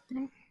 Yeah.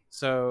 And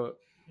so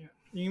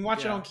you can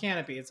watch it on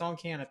Canopy. It's on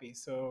Canopy,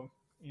 so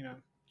you know,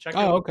 check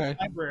out the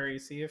library.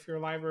 See if your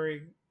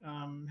library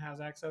has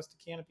access to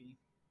Canopy.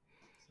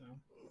 So.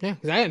 Yeah,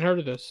 because I hadn't heard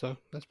of this, so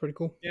that's pretty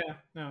cool. Yeah,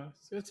 no,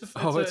 it's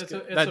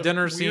that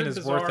dinner scene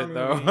is worth it,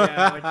 though.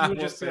 Yeah, like you would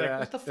just be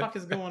like, "What the fuck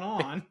is going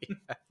on?"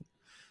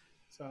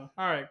 So,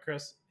 all right,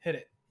 Chris, hit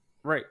it.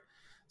 Right.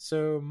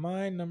 So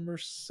my number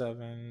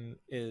 7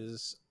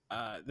 is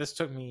this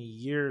took me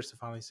years to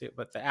finally see it,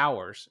 but The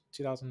Hours,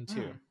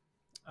 2002,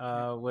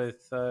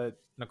 with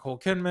Nicole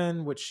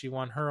Kidman, which she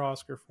won her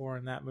Oscar for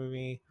in that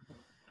movie.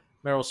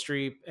 Meryl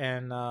Streep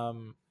and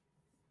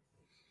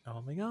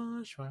oh my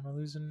gosh, why am I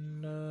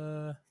losing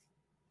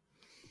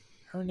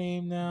her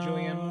name now?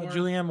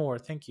 Julianne Moore,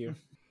 thank you.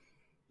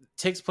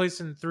 Takes place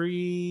in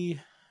three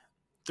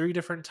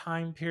different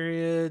time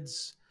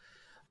periods,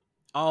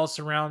 all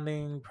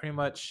surrounding pretty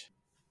much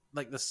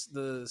like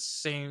the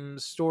same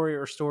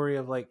story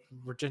of like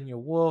Virginia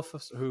Woolf,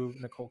 who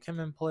Nicole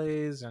Kidman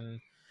plays,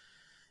 and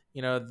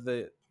you know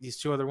these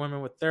two other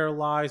women with their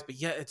lives, but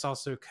yet it's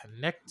also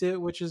connected,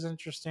 which is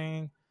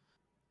interesting.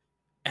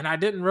 And I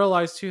didn't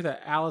realize, too,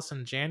 that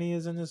Allison Janney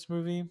is in this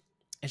movie.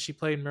 And she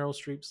played Meryl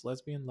Streep's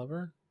lesbian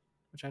lover,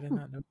 which I did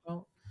not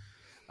know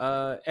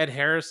about. Ed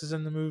Harris is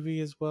in the movie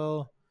as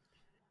well.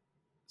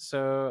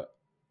 So,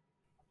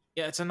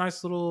 yeah, it's a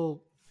nice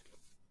little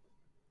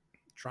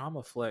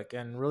drama flick.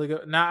 And really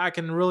good. Now, I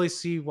can really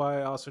see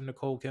why also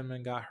Nicole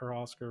Kidman got her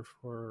Oscar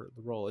for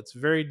the role. It's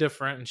very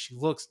different, and she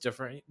looks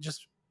different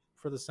just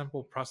for the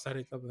simple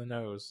prosthetic of the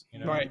nose.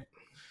 You know? Right.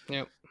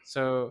 Yep.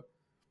 So...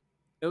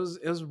 It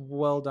was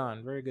well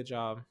done. Very good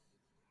job.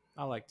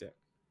 I liked it.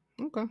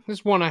 Okay. This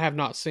is one I have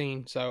not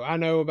seen, so I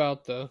know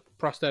about the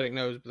prosthetic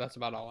nose, but that's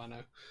about all I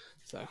know.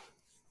 So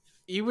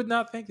you would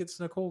not think it's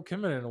Nicole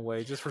Kidman in a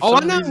way, just for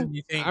some reason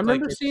you think. I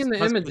remember seeing the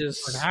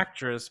images. An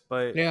actress,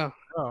 but yeah,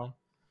 no.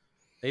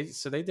 They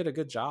did a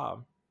good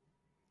job.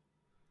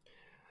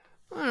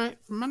 All right,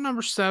 for my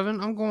number 7,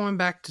 I'm going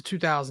back to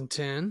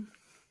 2010,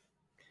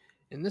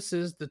 and this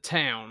is The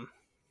Town.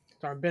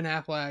 Starring Ben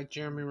Affleck,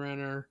 Jeremy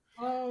Renner.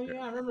 Oh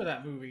yeah, I remember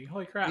that movie.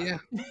 Holy crap! Yeah,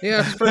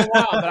 it's been a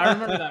while, but I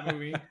remember that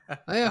movie.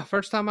 Yeah,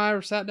 first time I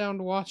ever sat down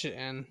to watch it,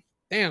 and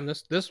damn,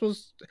 this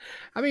was.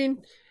 I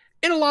mean,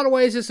 in a lot of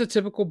ways, it's a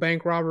typical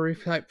bank robbery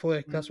type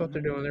flick. That's what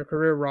they're doing. They're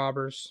career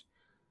robbers.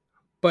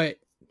 But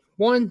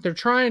one, they're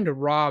trying to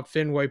rob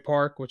Fenway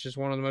Park, which is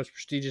one of the most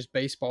prestigious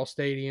baseball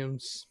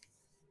stadiums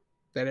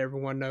that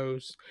everyone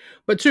knows.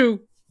 But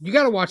two, you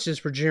got to watch this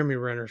for Jeremy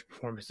Renner's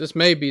performance. This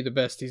may be the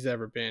best he's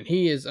ever been.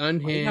 He is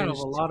unhinged. He had a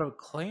lot of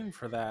acclaim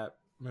for that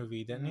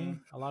movie, didn't he?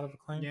 A lot of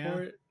acclaim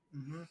for it.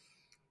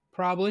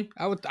 Probably.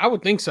 I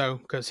would think so,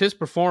 because his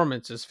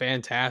performance is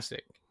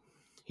fantastic.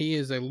 He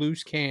is a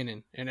loose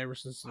cannon in every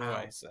sense of the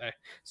way.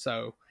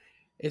 So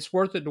it's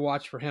worth it to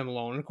watch for him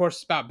alone. And of course,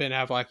 it's about Ben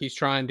Affleck. He's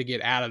trying to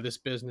get out of this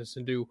business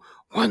and do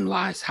one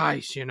last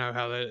heist. You know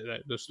how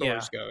the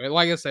stories go. And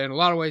like I said, in a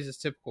lot of ways, it's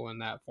typical in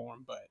that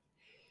form, but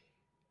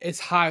it's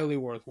highly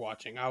worth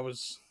watching. I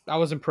was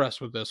impressed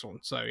with this one.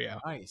 So yeah,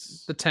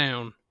 Nice. The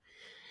Town.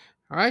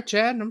 All right,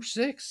 Chad, number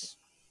 6.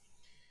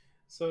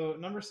 So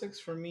number 6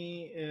 for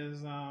me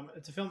is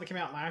it's a film that came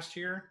out last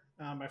year.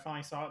 I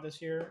finally saw it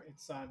this year.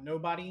 It's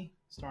Nobody,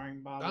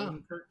 starring Bob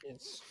Odenkirk.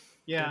 Yes.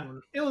 Yeah,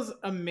 it was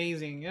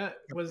amazing. It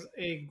was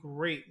a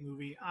great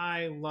movie.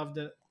 I loved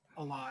it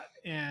a lot,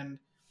 and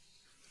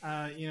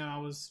I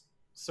was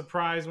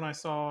surprised when I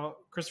saw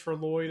Christopher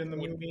Lloyd in the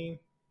movie.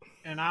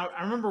 And I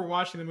remember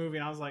watching the movie,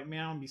 and I was like,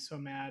 man, I'm gonna be so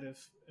mad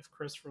if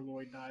Christopher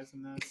Lloyd dies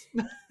in this.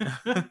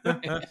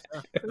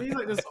 He's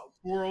like this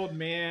poor old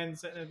man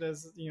sitting at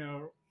this,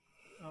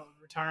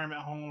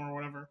 retirement home or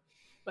whatever.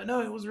 But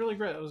no, it was really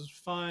great. It was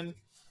fun.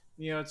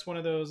 It's one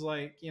of those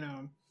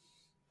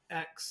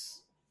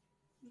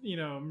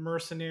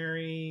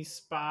mercenary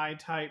spy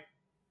type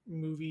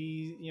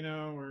movie,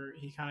 where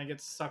he kind of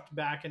gets sucked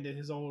back into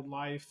his old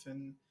life.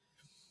 And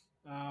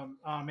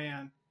oh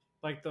man,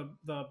 like the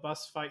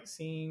bus fight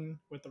scene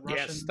with the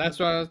Russians. Yes, that's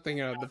what I was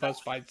thinking of, the bus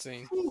fight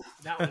scene.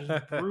 That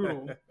was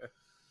brutal.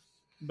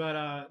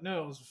 But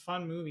no, it was a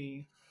fun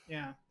movie.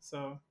 Yeah,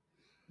 so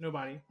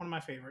Nobody, one of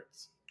my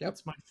favorites. Yep.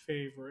 It's my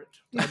favorite.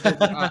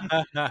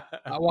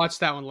 I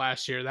watched that one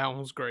last year. That one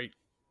was great.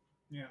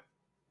 Yeah.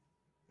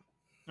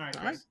 All right.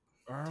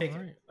 All right. Take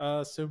it.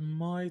 So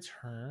my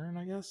turn,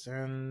 I guess.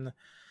 And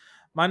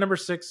my number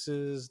 6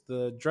 is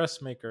The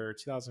Dressmaker,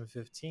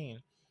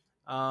 2015.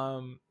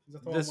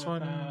 This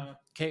one,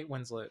 Kate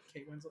Winslet.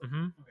 Kate Winslet.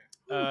 Mm-hmm.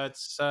 Okay.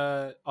 It's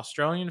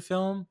Australian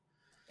film.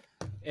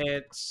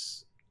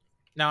 It's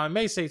now, I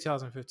may say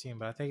 2015,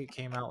 but I think it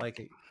came out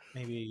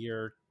maybe a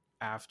year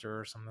after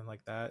or something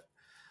like that.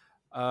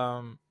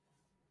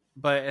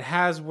 But it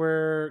has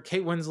where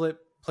Kate Winslet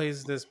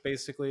plays this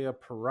basically a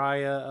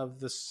pariah of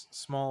this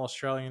small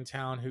Australian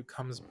town who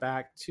comes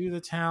back to the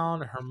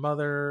town. Her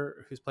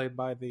mother, who's played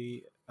by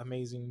the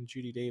amazing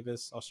Judy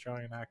Davis,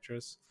 Australian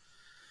actress,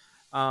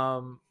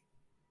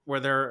 where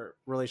their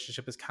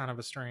relationship is kind of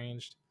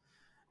estranged.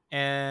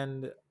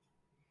 And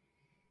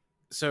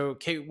so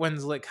Kate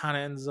Winslet kind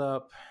of ends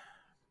up,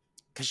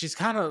 because she's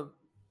kind of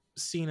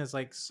seen as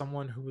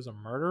someone who was a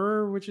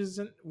murderer, which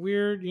isn't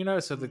weird,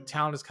 so the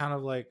town is kind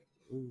of ooh,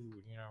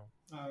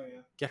 oh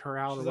yeah, get her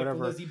out. She's or whatever,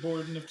 the Lizzie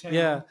Borden of town.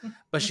 yeah.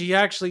 But she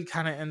actually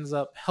kind of ends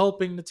up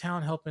helping the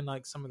town, helping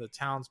some of the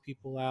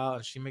townspeople out,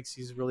 and she makes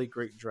these really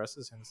great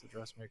dresses, hence The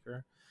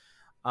Dressmaker.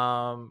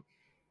 And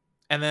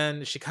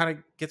then she kind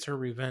of gets her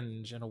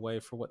revenge in a way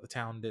for what the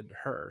town did to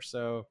her,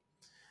 so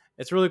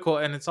it's really cool.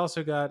 And it's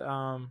also got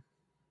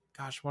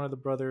one of the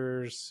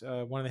brothers,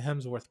 one of the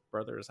Hemsworth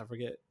brothers, I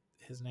forget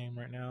his name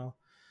right now.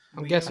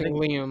 I'm guessing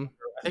Liam.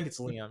 I think it's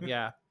Liam.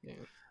 Yeah.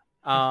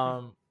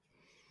 Yeah.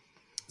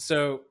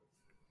 So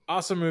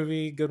awesome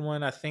movie, good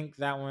one. I think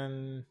that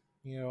one,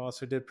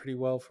 also did pretty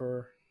well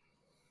for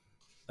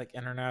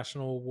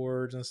international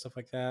awards and stuff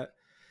like that.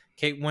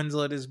 Kate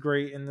Winslet is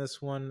great in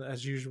this one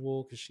as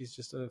usual, because she's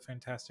just a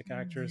fantastic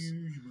actress.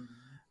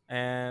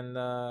 And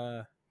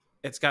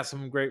it's got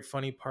some great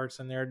funny parts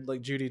in there.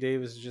 Judy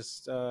Davis is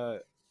just a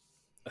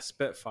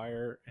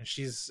spitfire, and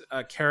she's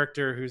a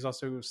character who's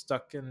also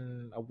stuck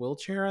in a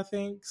wheelchair, I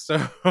think. So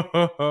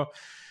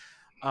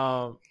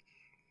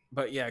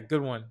but yeah,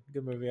 good one,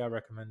 good movie. I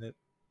recommend it.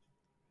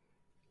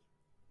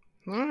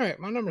 All right,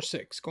 my number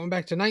 6, going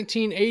back to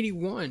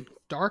 1981,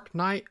 Dark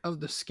Knight of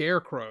the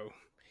Scarecrow.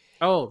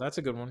 Oh, that's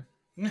a good one.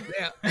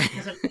 Yeah.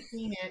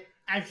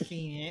 I've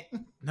seen it.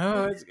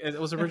 No, it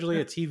was originally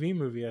a TV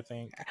movie, I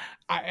think.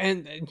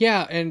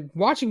 And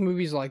watching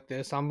movies like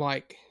this, I'm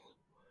like,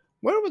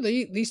 where were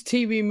these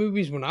TV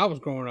movies when I was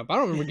growing up? I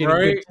don't remember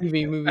getting good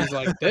TV movies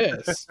like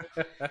this.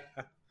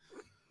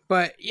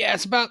 But yeah,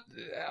 it's about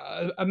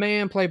a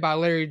man played by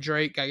Larry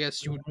Drake. I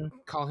guess you would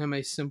call him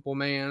a simple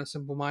man, a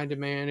simple-minded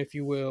man, if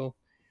you will.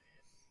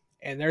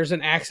 And there's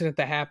an accident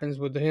that happens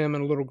with him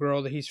and a little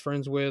girl that he's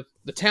friends with.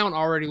 The town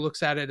already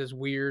looks at it as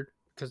weird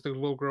because the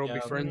little girl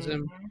befriends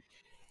him.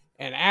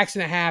 And an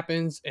accident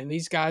happens, and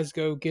these guys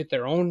go get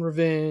their own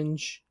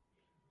revenge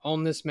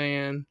on this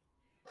man.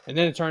 And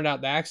then it turned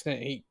out the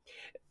accident,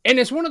 and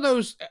it's one of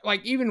those,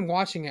 even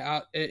watching it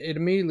out, it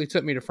immediately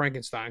took me to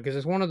Frankenstein, because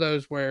it's one of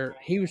those where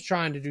he was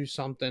trying to do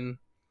something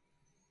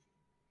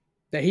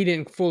that he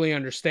didn't fully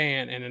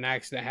understand, and an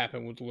accident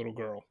happened with the little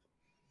girl.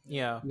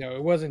 Yeah.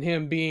 It wasn't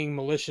him being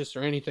malicious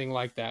or anything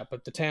like that,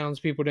 but the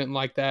townspeople didn't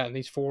like that, and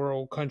these 4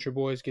 old country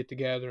boys get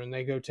together, and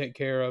they go take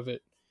care of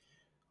it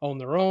on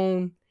their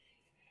own.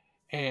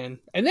 And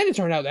then it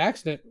turned out the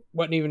accident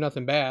wasn't even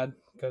nothing bad,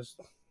 because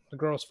the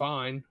girl's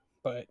fine,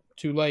 but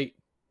too late.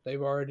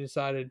 They've already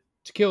decided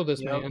to kill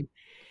this man.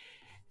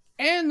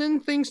 And then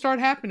things start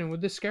happening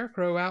with this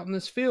scarecrow out in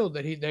this field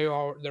that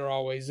they're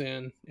always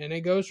in, and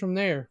it goes from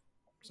there.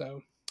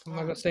 So I'm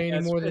not gonna say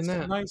any more than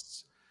that.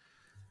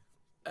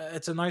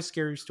 It's a nice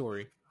scary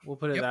story. We'll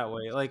put it that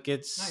way. It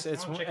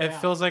Nice.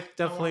 feels like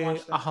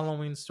definitely a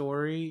Halloween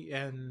story,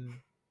 and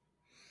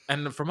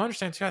And from my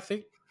understanding too, I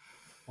think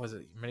was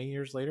it many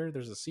years later?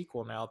 There's a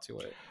sequel now to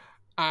it.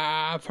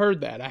 I've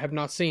heard that. I have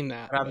not seen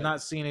that. But I've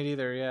not seen it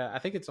either. Yeah, I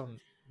think it's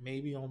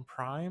maybe on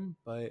Prime,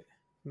 but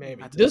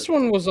maybe this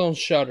one was on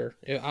Shudder.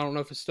 I don't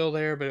know if it's still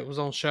there, but it was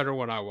on Shudder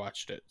when I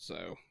watched it.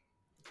 So,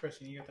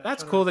 Christian, you got that.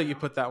 That's cool that you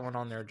put that one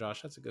on there,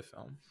 Josh. That's a good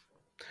film.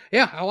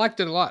 Yeah, I liked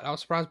it a lot. I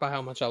was surprised by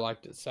how much I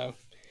liked it. So,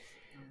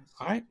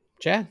 all right,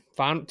 Chad,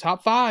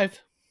 top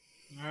 5.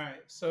 All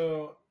right,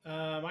 so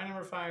my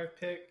number 5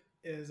 pick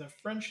is a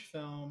French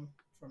film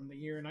from the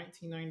year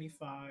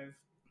 1995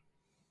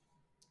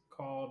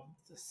 called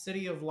The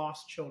City of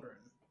Lost Children,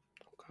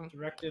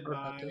 directed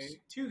by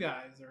 2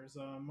 guys. There's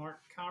Marc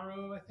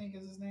Caro, I think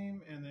is his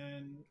name, and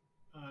then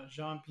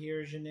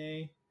Jean-Pierre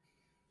Jeunet,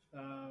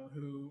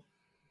 who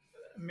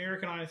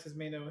American audiences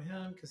may know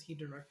him because he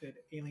directed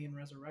Alien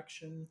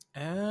Resurrection.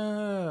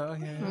 Oh,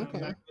 yeah.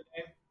 Okay.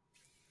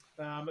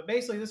 But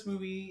basically, this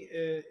movie,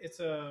 it's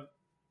a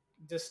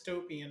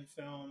dystopian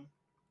film,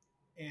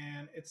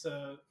 and it's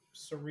a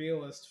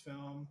surrealist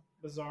film,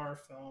 bizarre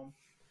film.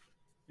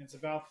 It's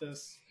about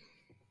this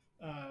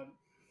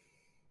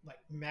like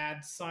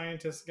mad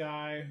scientist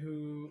guy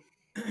who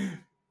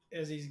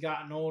as he's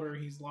gotten older,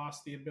 he's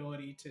lost the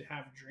ability to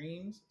have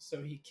dreams,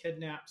 so he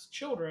kidnaps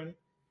children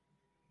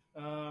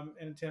and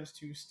attempts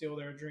to steal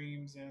their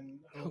dreams in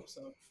hopes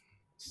of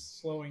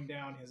slowing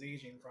down his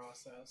aging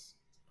process.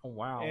 Oh,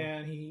 wow.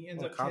 And he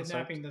ends up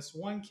kidnapping this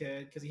one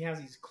kid because he has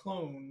these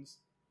clones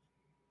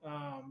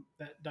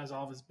that does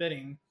all of his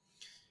bidding.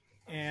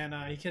 And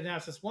he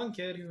kidnaps this one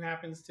kid who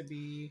happens to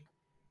be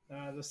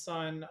the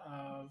son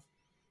of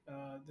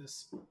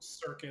this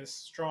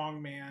circus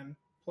strongman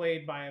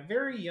played by a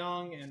very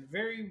young and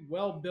very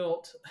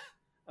well-built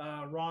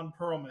Ron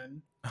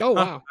Perlman. Oh,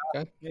 wow.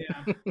 Okay.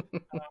 Yeah.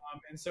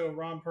 And so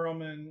Ron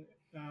Perlman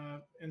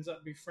ends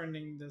up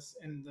befriending this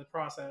in the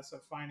process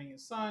of finding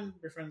his son,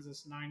 befriends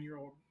this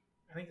 9-year-old.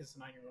 I think it's a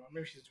 9-year-old.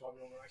 Maybe she's a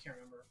 12-year-old. I can't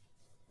remember.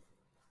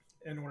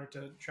 In order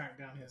to track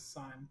down his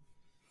son.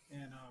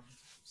 And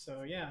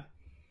so, yeah.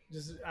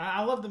 Just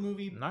I love the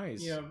movie.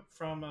 Nice. You know,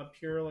 from a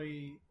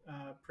purely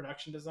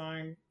production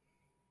design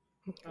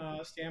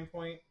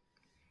standpoint.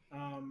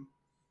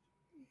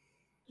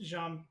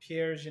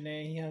 Jean-Pierre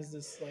Jeunet, he has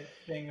this like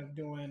thing of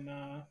doing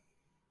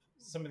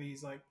some of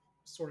these like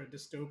sort of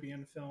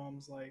dystopian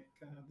films like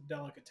The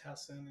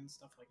Delicatessen and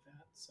stuff like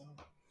that. So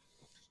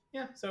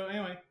yeah. So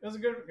anyway, it was a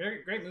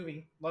great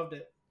movie. Loved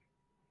it.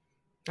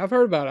 I've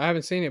heard about it. I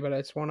haven't seen it, but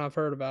it's one I've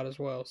heard about as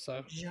well.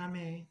 So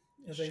jamais,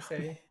 as they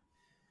say.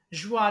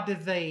 Joie de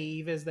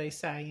vivre, as they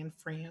say in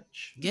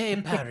French.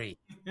 Yay, Paris.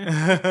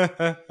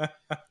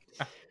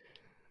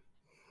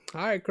 All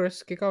right,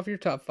 Chris, kick off your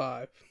top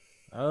 5.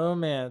 Oh,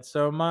 man.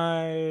 So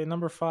my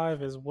number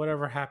 5 is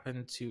Whatever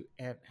Happened to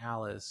Aunt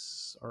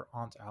Alice,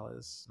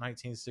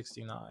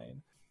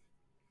 1969.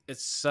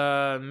 It's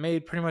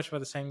made pretty much by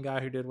the same guy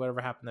who did Whatever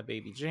Happened to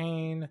Baby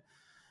Jane.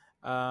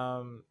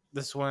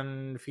 This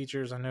one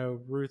features, I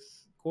know,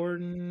 Ruth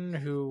Gordon,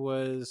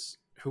 who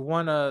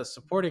won a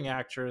supporting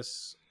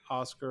actress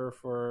Oscar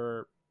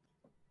for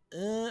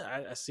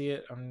I see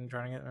it. I'm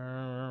trying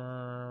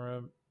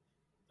to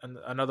get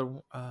another.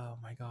 Oh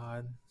my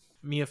god,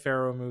 Mia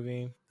Farrow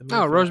movie.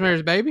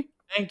 Rosemary's Baby.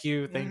 Thank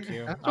you. That's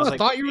what I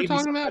thought you were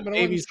talking about, but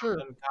I wasn't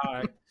sure.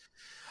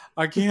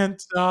 I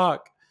can't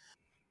talk.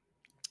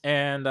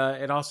 And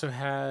it also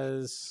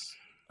has.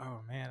 Oh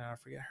man, I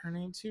forget her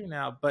name too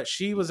now. But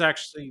she was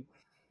actually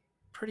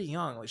pretty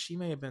young. Like she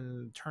may have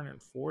been turning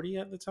 40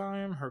 at the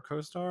time. Her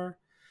co-star.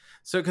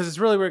 So, because it's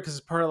really weird, because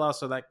it's part of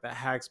also like the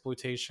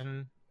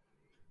hagsploitation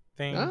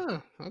thing.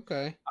 Oh,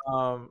 okay.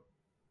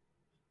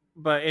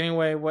 But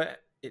anyway,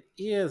 what it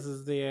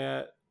is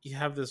that you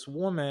have this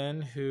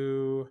woman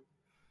who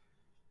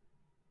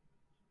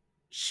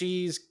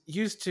she's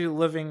used to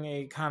living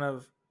a kind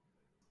of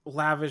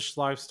lavish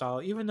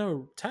lifestyle, even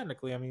though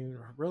technically, I mean,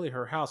 really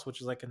her house, which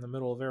is like in the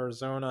middle of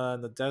Arizona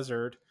in the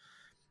desert,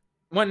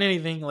 wasn't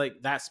anything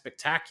like that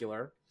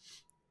spectacular.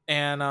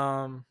 And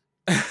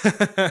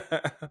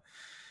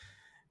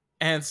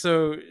and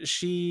so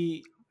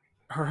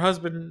her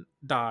husband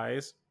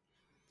dies.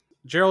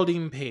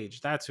 Geraldine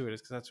Page, that's who it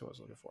is, because that's who I was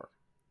looking for.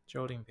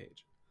 Geraldine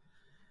Page.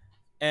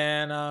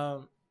 And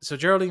so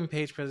Geraldine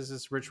Page plays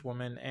this rich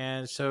woman,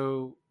 and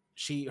so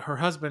her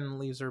husband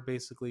leaves her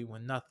basically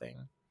with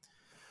nothing.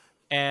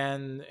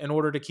 And in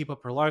order to keep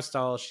up her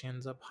lifestyle, she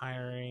ends up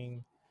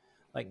hiring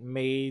like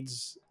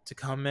maids to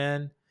come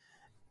in,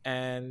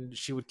 and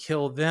she would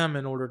kill them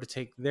in order to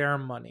take their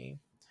money.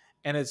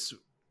 And it's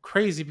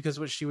crazy because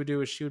what she would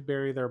do is she would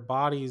bury their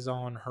bodies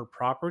on her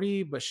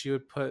property, but she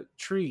would put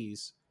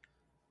trees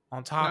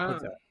on top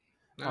of them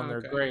on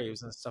their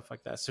graves and stuff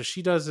like that. So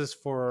she does this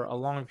for a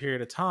long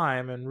period of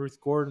time, and Ruth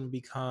Gordon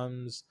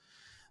becomes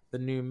the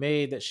new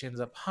maid that she ends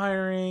up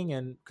hiring.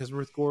 And because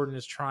Ruth Gordon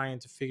is trying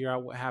to figure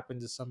out what happened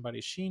to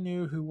somebody she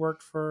knew who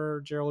worked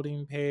for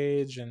Geraldine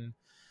Page, and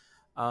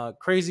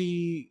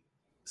crazy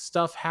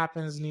stuff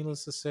happens,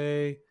 needless to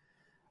say.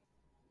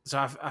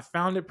 So I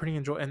found it pretty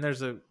enjoyable. And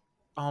there's a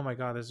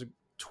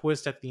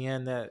twist at the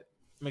end that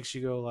makes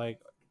you go like,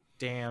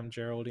 damn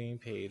Geraldine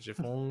Page.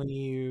 If only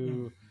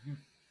you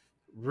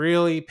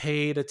really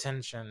paid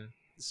attention.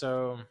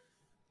 So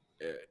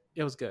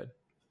it was good.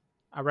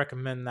 I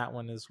recommend that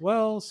one as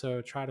well.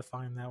 So try to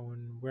find that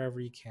one wherever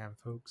you can,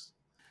 folks.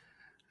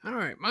 All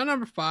right, my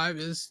number 5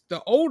 is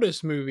the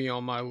oldest movie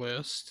on my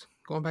list,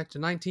 going back to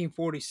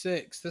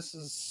 1946. This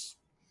is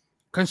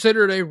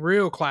considered a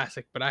real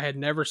classic, but I had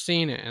never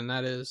seen it, and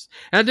I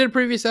did a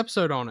previous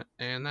episode on it,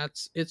 and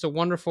that's It's a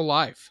Wonderful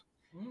Life.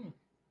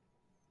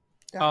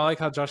 I like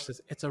how Josh says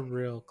it's a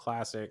real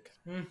classic.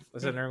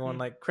 Listen, everyone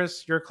like,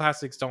 Chris, your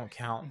classics don't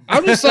count.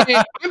 I'm just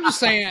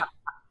saying.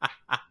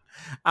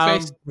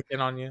 I'm looking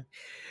on you.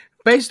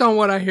 Based on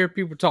what I hear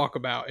people talk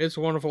about, It's a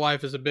Wonderful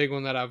Life is a big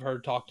one that I've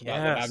heard talked about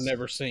that I've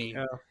never seen.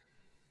 Yeah.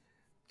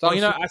 So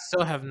I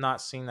still have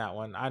not seen that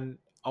one. I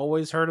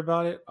always heard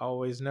about it. I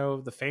always know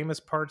the famous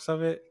parts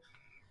of it,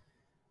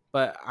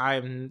 but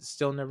I've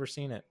still never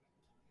seen it.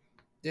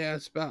 Yeah,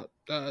 it's about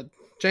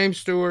James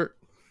Stewart.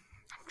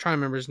 I'm trying to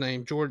remember his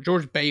name.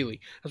 George Bailey.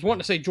 I was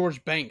wanting to say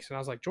George Banks, and I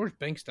was like, George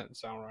Banks doesn't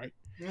sound right.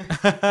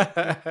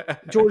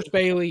 George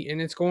Bailey,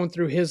 and it's going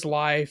through his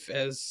life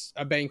as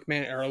a bank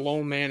man or a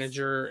loan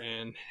manager,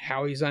 and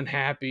how he's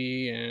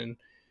unhappy, and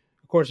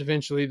of course,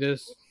 eventually the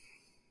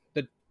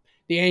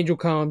angel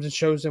comes and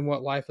shows him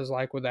what life is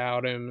like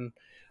without him, and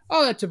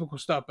all that typical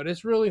stuff. But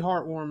it's really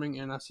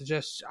heartwarming, and I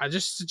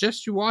just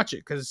suggest you watch it,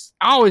 because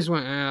I always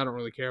went, I don't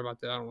really care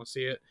about that. I don't want to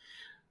see it.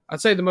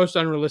 I'd say the most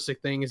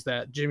unrealistic thing is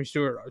that Jimmy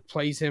Stewart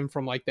plays him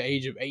from like the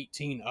age of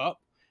 18 up.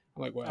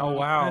 I'm like, well, oh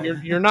wow,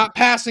 you're not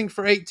passing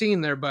for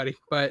 18 there, buddy.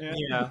 But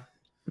yeah.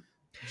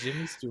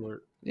 Jimmy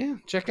Stewart. Yeah,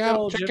 check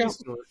out Jimmy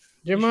Stewart.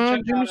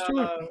 Jimmy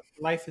Stewart.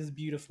 Life is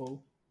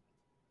Beautiful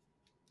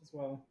as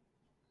well.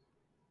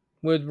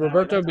 With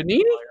Roberto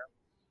Benigni?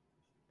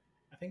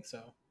 I think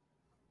so.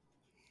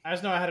 I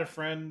just know I had a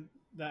friend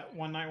that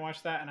one night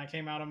watched that, and I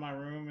came out of my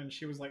room, and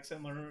she was like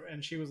sitting in the room,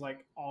 and she was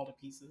like all to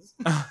pieces.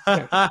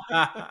 You're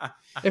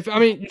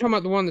talking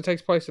about the one that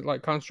takes place at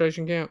like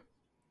concentration camp?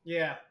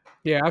 Yeah.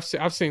 Yeah,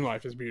 I've seen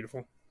Life is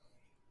Beautiful.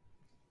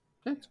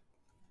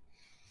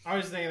 I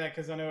was thinking that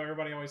because I know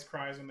everybody always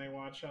cries when they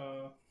watch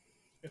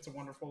It's a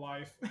Wonderful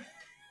Life.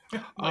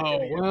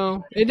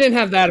 Well, it didn't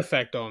have that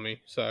effect on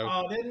me. So.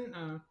 Oh,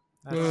 didn't?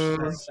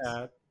 That's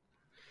sad.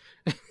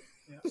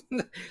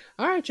 Yeah.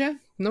 All right, Chad.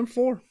 Number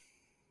 4.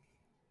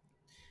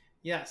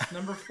 Yes,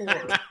 number 4.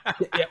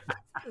 Yep.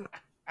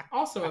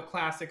 Also a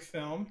classic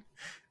film.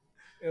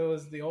 It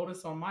was the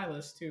oldest on my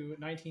list too,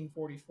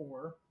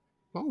 1944.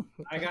 Oh,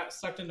 okay. I got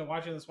sucked into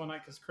watching this one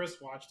night because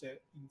Chris watched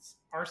it. It's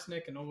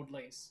Arsenic and Old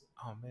Lace.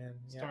 Oh man,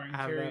 Starring I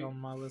have Cary, that on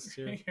my list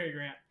too. Cary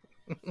Grant.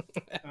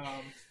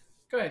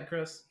 Go ahead,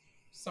 Chris.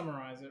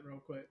 Summarize it real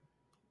quick.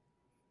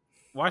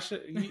 Watch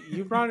it.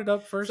 You brought it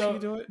up first. So you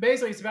do it.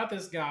 Basically, it's about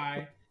this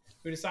guy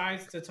who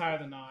decides to tie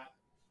the knot,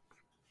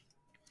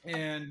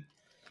 and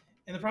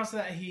in the process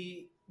of that,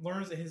 he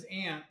learns that his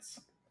aunts,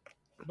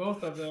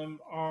 both of them,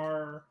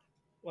 are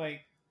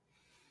like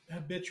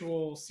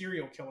habitual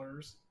serial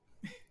killers,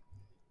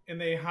 and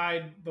they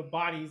hide the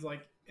bodies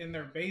like in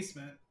their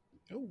basement.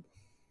 Oh.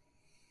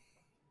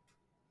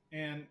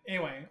 And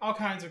anyway, all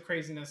kinds of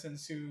craziness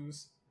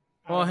ensues.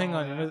 Well, hang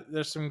on.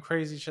 There's some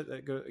crazy shit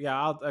that goes.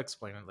 Yeah, I'll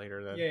explain it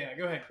later then. Yeah,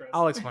 go ahead, Chris.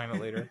 I'll explain it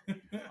later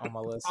on my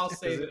list. I'll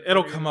say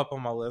it'll come up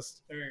on my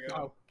list. There you go.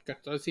 Oh, okay.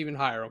 So it's even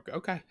higher.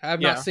 Okay. I have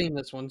not seen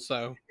this one,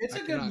 so it's a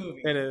good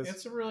movie. It is.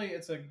 It's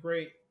a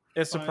great.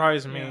 It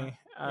surprised me.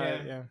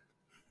 Yeah.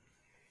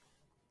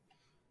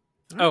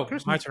 Oh,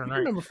 Chris, my turn,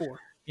 right? Number 4.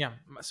 Yeah.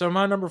 So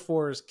my number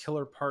 4 is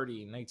Killer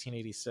Party,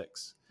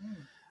 1986.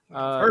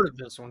 I've heard of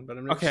this one, but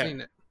I've never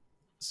seen it.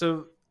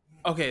 So,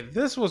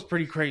 this was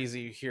pretty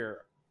crazy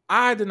here.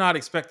 I did not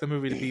expect the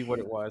movie to be what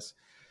it was.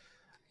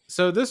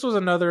 So this was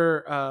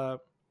another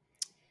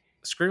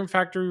Scream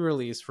Factory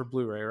release for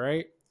Blu-ray,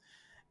 right?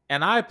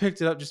 And I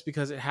picked it up just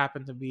because it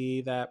happened to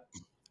be that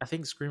I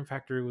think Scream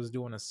Factory was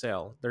doing a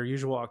sale, their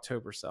usual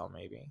October sale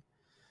maybe.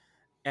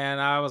 And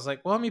I was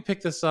like, well, let me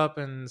pick this up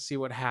and see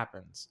what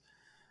happens.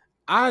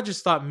 I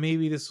just thought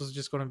maybe this was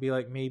just going to be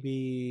like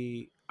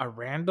maybe a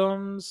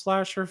random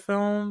slasher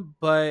film,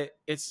 but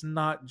it's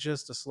not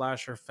just a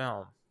slasher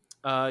film.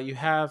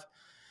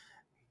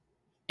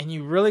 And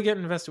you really get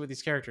invested with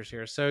these characters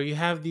here. So you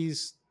have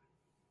these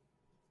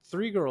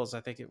 3 girls,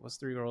 I think it was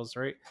 3 girls,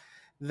 right?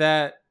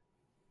 That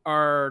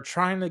are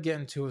trying to get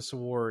into a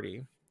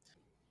sorority,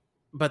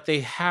 but they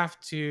have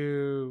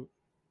to,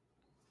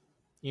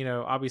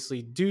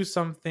 obviously do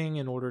something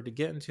in order to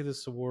get into the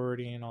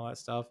sorority and all that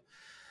stuff.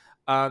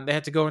 They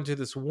had to go into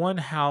this one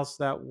house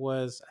that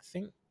was, I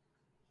think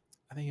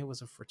it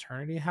was a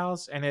fraternity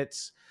house, and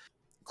it's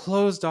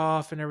closed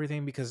off and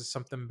everything because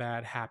something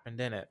bad happened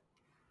in it.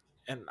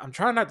 And I'm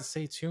trying not to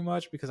say too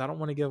much because I don't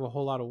want to give a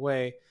whole lot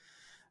away,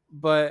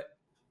 but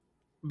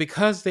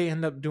because they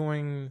end up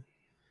doing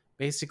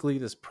basically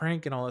this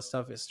prank and all that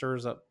stuff, it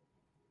stirs up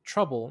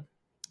trouble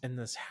in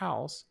this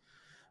house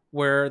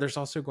where there's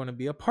also going to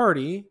be a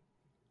party.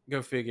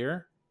 Go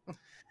figure.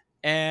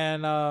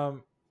 And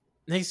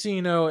next thing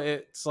you know,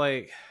 it's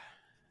like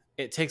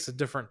it takes a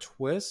different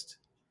twist.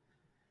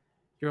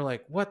 you're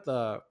like, what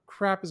the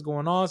crap is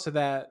going on? So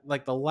that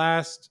like the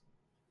last,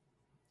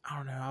 I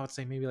don't know, I would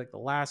say maybe like the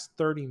last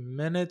 30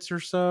 minutes or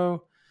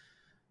so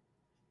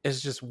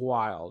is just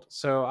wild.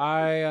 So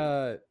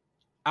I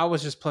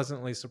was just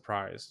pleasantly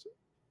surprised.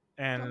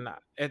 And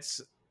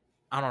it's,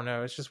 I don't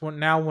know, it's just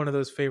one of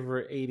those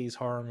favorite 80s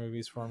horror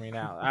movies for me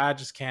now. I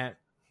just can't,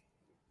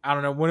 I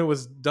don't know, when it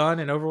was done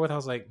and over with, I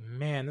was like,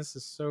 man, this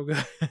is so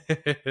good.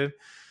 Okay.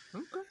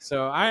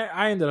 So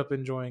I ended up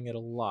enjoying it a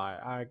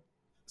lot.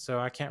 So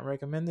I can't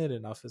recommend it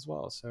enough as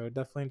well. So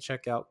definitely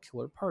check out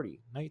Killer Party,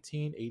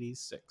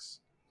 1986.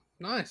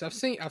 Nice. I've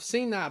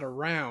seen that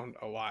around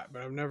a lot,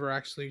 but I've never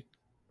actually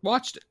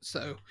watched it.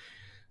 So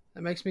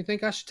that makes me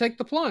think I should take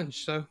the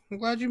plunge. So I'm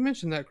glad you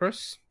mentioned that,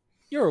 Chris.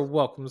 You're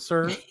welcome,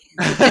 sir.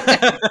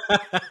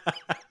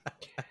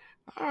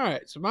 All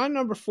right. So my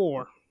number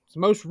 4 is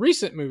the most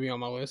recent movie on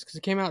my list because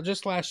it came out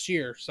just last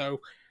year. So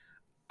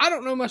I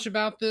don't know much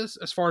about this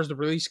as far as the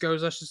release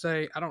goes, I should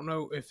say. I don't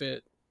know if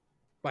it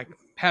like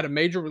had a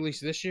major release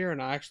this year,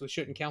 and I actually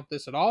shouldn't count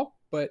this at all.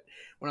 But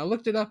when I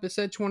looked it up, it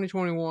said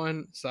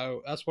 2021,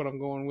 so that's what I'm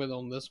going with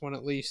on this one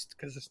at least,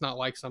 because it's not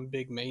like some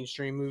big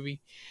mainstream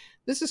movie.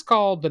 This is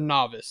called The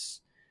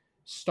Novice,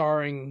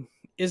 starring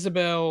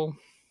Isabelle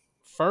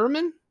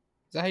Fuhrman.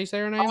 Is that how you say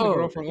her name? Oh, the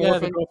girl from yeah,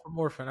 Orphan. the girl from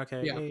Orphan.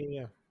 Okay,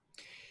 yeah.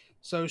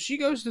 So she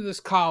goes to this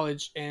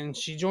college and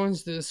she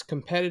joins this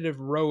competitive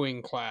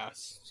rowing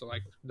class. So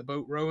like the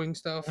boat rowing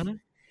stuff. Mm-hmm.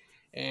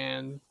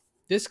 And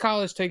this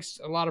college takes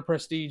a lot of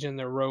prestige in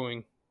their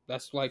rowing.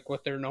 That's like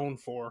what they're known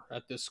for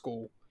at this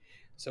school.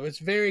 So it's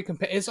very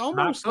it's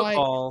almost not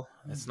football.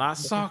 Like it's not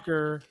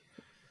soccer.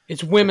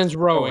 It's women's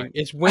rowing.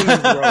 It's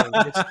women's rowing.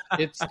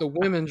 It's the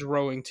women's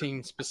rowing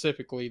team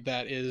specifically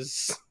that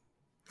is.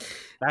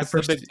 That's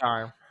the big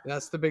time.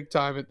 That's the big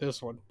time at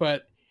this one.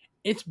 But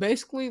it's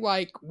basically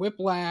like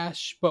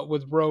Whiplash, but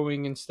with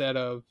rowing instead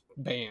of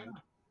band.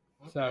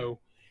 Okay. So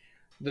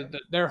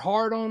they're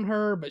hard on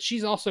her, but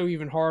she's also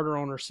even harder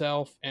on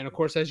herself. And of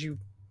course, as you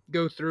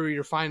go through,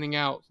 you're finding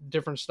out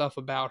different stuff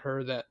about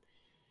her that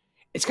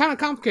it's kind of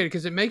complicated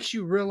because it makes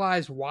you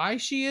realize why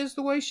she is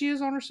the way she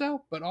is on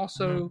herself, but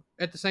also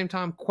at the same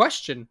time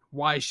question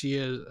why she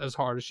is as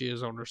hard as she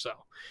is on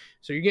herself.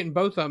 So you're getting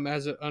both of them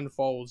as it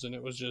unfolds, and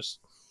it was just,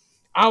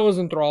 I was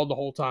enthralled the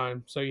whole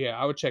time. So yeah,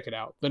 I would check it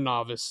out. The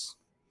Novice.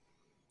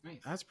 Nice.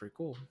 That's pretty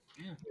cool.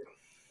 Yeah.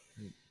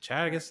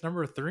 Chad, I guess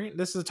number 3.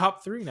 This is the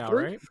top 3 now,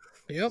 right?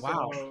 Yep.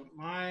 Wow. So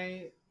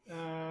my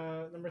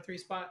number 3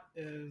 spot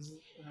is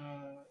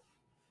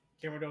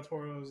Guillermo del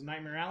Toro's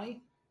Nightmare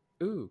Alley.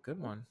 Ooh, good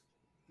one.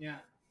 Yeah.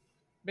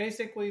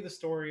 Basically, the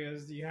story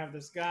is you have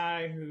this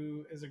guy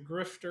who is a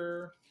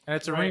grifter. And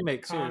it's a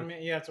remake, too.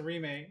 Yeah, it's a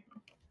remake.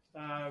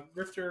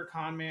 Grifter,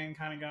 con man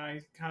kind of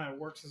guy. Kind of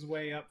works his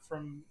way up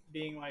from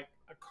being like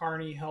a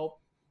carny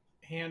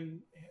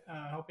helping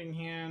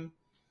hand,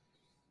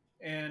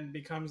 and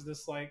becomes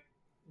this like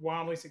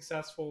wildly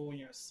successful,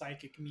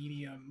 psychic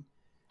medium,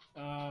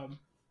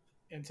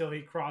 until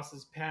he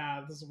crosses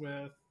paths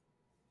with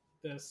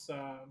this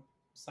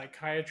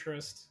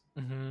psychiatrist.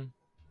 Mm-hmm.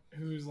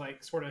 Who's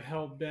like sort of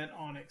hell bent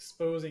on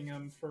exposing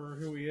him for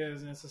who he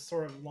is, and it's a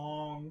sort of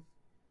long.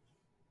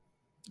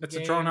 It's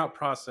a drawn out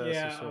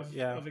process.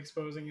 Of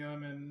exposing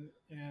him,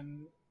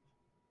 and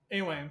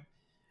anyway,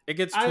 it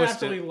gets twisted. I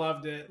absolutely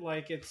loved it.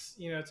 Like it's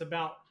it's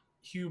about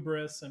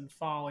hubris and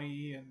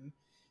folly, and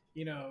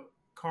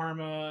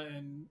karma,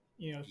 and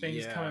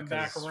things coming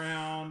back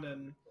around,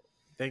 and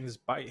things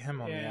bite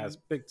him on the ass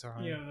big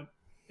time.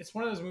 It's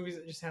one of those movies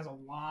that just has a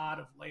lot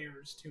of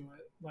layers to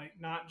it. Like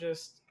not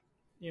just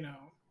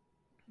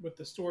with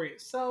the story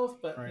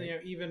itself, but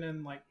even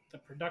in like the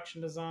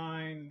production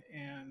design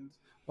and.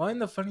 Well,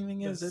 and the funny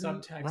thing is,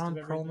 didn't Ron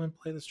Perlman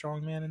play the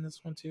strong man in this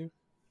one too?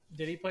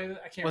 Did he play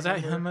that? I can't. Was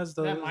remember. That him as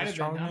the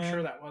strong man? I'm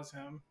sure that was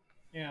him.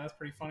 Yeah, that's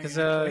pretty funny.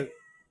 Because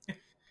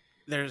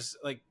there's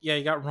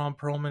you got Ron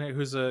Perlman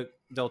who's a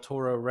Del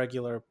Toro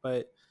regular,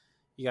 but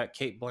you got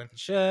Cate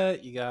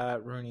Blanchett, you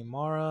got Rooney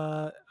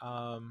Mara,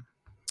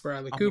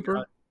 Bradley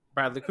Cooper.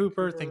 Bradley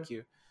Cooper. Thank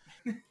you.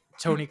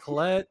 Toni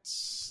Collette.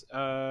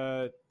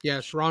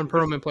 Yes, Ron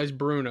Perlman plays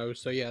Bruno,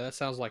 so yeah, that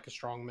sounds like a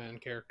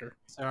strongman character.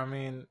 So I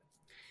mean,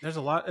 there's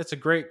a lot. It's a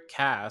great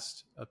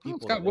cast of people.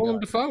 It's got Willem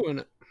Dafoe in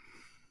it.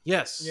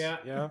 Yes.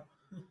 Yeah.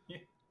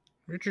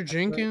 Richard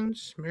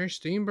Jenkins, Mary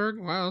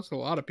Steenburgen. Wow, that's a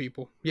lot of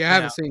people. Yeah, I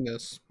haven't seen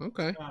this.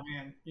 Okay. Oh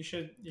man, you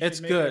should.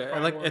 It's good.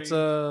 It's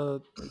a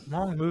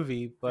long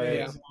movie, but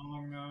it's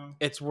long.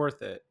 It's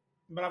worth it.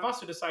 But I've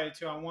also decided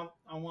too. I want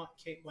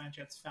Cate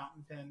Blanchett's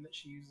fountain pen that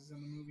she uses in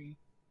the movie.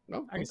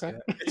 Oh, okay.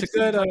 It's a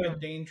good, like a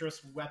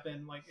dangerous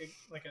weapon, it's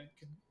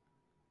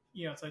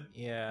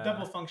a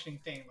double functioning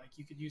thing. Like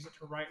you could use it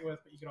to write with,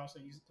 but you could also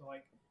use it to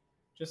like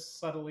just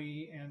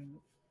subtly and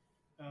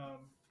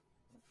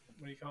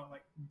what do you call it?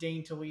 Like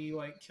daintily,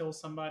 like kill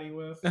somebody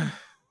with.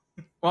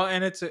 Well,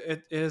 and it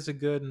is a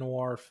good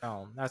noir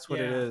film. That's what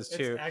it is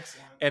too. It's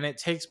excellent, and it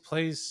takes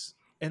place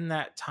in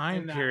that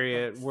time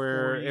period like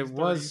where 40s, it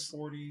was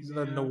 40s,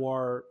 the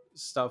noir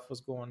stuff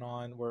was going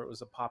on, where it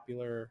was a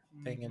popular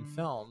thing in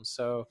film.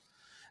 So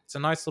it's a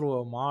nice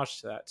little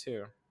homage to that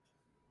too.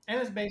 And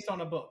it's based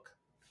on a book.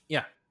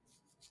 Yeah.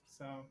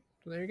 So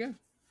there you go.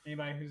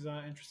 Anybody who's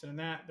interested in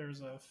that,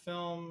 there's a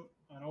film,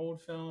 an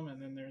old film,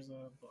 and then there's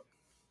a book.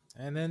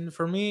 And then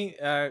for me,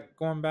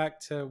 going back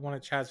to one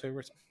of Chad's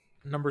favorites,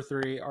 number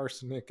 3,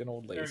 Arsenic and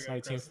Old Lace,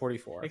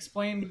 1944.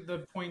 Explain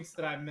the points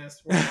that I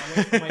missed. Where I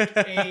went from like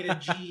A to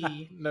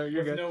G. No,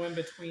 you're good. No in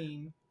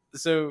between.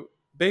 So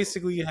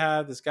basically, you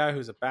have this guy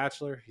who's a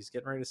bachelor. He's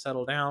getting ready to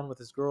settle down with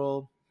his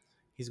girl.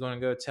 He's going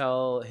to go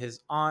tell his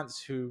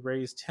aunts who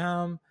raised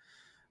him.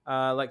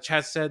 Like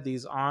Chad said,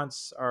 these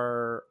aunts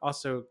are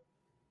also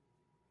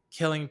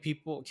killing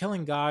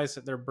guys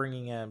that they're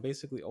bringing in.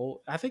 Basically,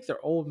 I think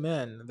they're old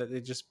men that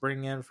they just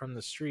bring in from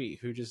the street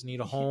who just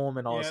need a home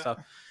and all this stuff.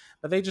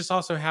 But they just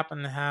also happen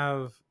to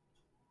have,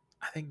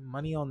 I think,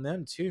 money on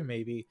them too.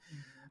 Maybe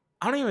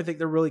I don't even think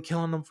they're really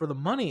killing them for the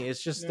money.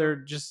 It's just they're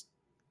just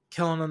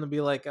killing them to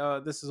be like,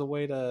 oh, this is a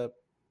way to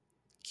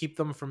keep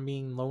them from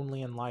being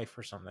lonely in life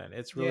or something.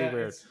 It's really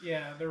weird.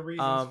 There are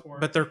reasons for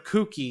it. But they're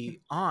kooky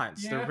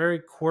aunts. They're very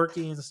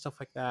quirky and stuff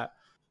like that.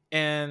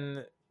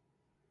 And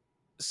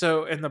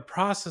so in the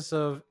process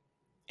of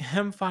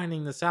him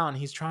finding this out, and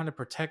he's trying to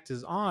protect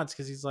his aunts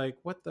because he's like,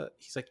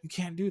 he's like, you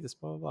can't do this,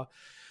 blah, blah, blah.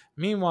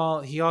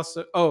 Meanwhile, he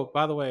also,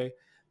 by the way,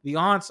 the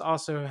aunts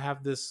also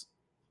have this,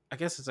 I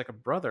guess it's like a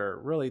brother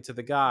really to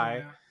the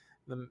guy,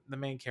 the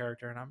main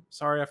character. And I'm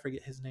sorry, I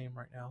forget his name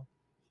right now.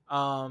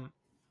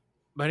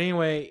 But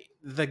anyway,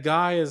 the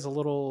guy is a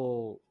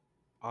little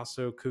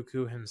also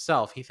cuckoo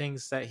himself. He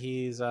thinks that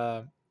he's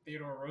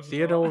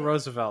Theodore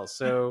Roosevelt.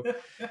 So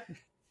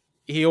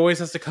he always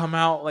has to come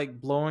out like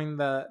blowing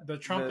the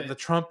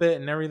trumpet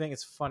and everything.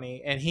 It's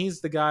funny. And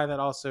he's the guy that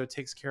also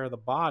takes care of the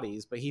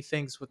bodies, but he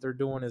thinks what they're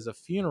doing is a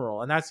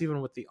funeral. And that's even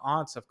what the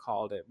aunts have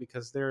called it,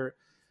 because they're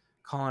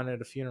calling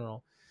it a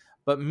funeral.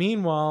 But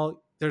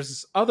meanwhile, there's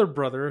this other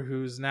brother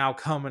who's now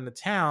coming to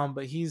town,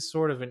 but he's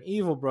sort of an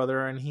evil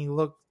brother, and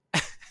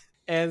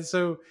and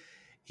so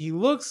he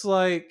looks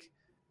like,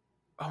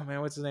 oh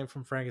man, what's his name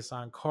from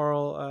Frankenstein?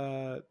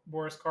 Boris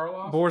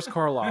Karloff. Boris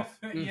Karloff.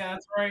 Yeah,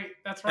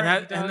 that's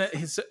right.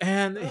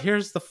 And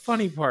here's the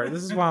funny part.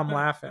 This is why I'm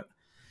laughing,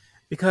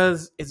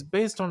 because it's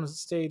based on a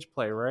stage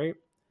play, right?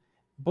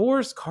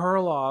 Boris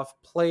Karloff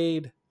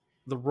played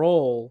the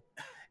role,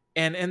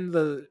 and in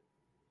the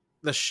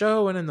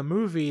show and in the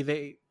movie,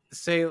 they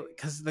say,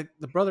 because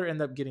the brother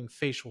ended up getting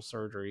facial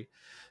surgery,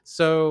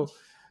 so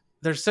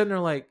they're sitting there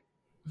like,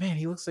 man,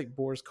 he looks like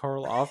Boris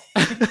Karloff.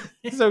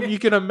 So you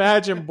can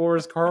imagine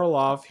Boris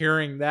Karloff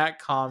hearing that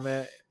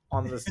comment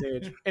on the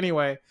stage.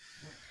 Anyway,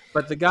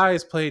 but the guy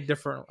is played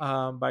different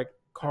by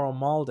Carl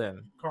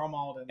Malden.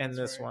 In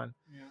this one.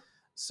 Yeah.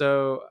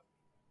 So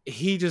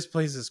he just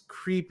plays this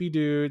creepy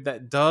dude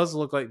that does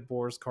look like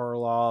Boris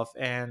Karloff,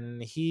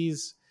 and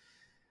he's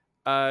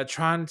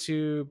trying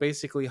to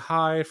basically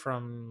hide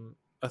from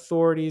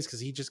authorities because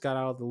he just got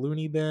out of the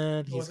loony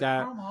bin. Was it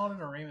Carl Malden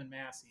or Raymond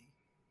Massey?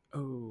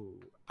 Oh,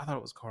 I thought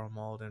it was Carl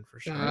Malden for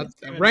sure.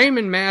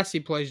 Raymond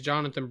Massey plays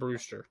Jonathan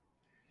Brewster.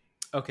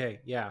 Okay,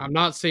 yeah. I'm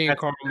not seeing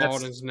Carl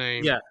Malden's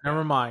name. Yeah,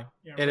 never mind.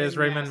 It is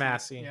Raymond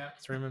Massey. Yeah.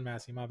 It's Raymond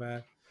Massey, my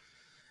bad.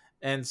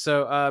 And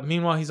so,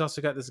 meanwhile, he's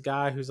also got this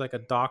guy who's like a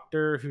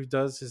doctor who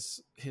does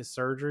his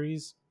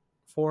surgeries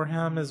for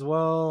him as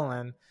well.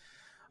 And,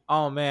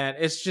 oh, man,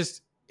 it's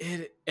just...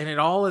 it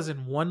all is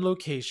in one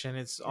location.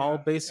 It's all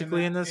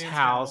basically in this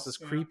house, this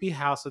creepy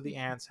house of the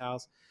aunt's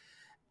house.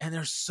 And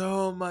there's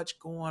so much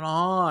going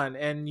on,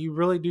 and you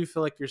really do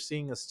feel like you're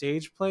seeing a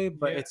stage play,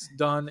 but it's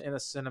done in a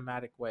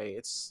cinematic way.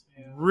 It's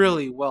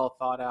really well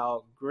thought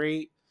out.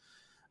 Great.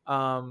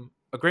 A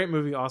great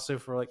movie also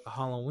for like the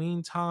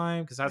Halloween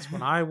time, because that's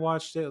when I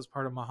watched it. It was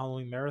part of my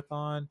Halloween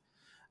marathon.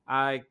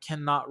 I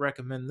cannot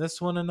recommend this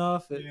one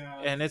enough.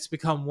 And it's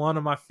become one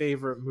of my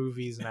favorite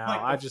movies now.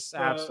 Like I just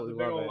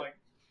absolutely love it. Like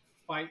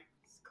fight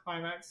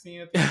climax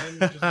scene at the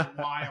end is just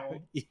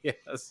wild.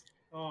 Yes.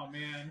 Oh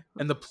man.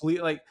 And the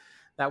police, like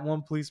that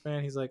one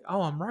policeman, he's like,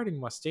 "Oh, I'm writing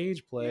my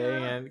stage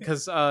play," and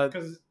because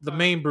the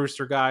main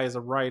Brewster guy is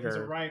a writer. He's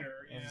a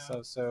writer,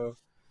 and so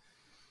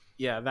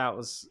yeah,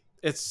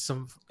 it's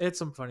some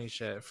funny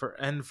shit for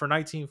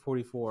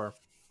 1944.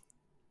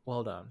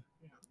 Well done.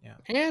 Yeah.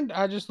 And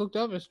I just looked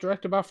up, it's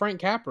directed by Frank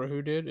Capra,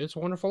 who did It's a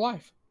Wonderful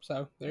Life.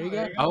 So there you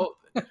go. Oh,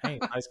 hey,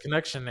 nice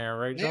connection there,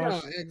 right,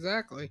 Josh? Yeah,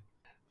 exactly.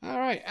 All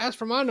right. As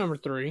for my number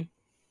 3,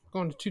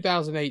 going to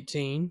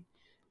 2018.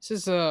 This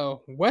is a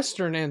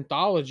Western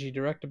anthology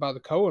directed by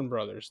the Coen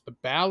brothers, The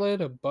Ballad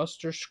of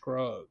Buster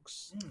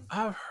Scruggs.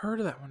 I've heard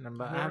of that one,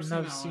 but I've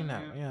never seen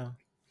that. Yeah.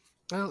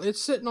 Well,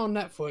 it's sitting on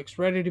Netflix,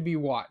 ready to be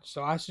watched,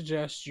 so I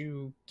suggest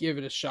you give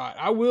it a shot.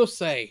 I will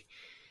say,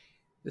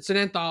 it's an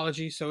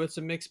anthology, so it's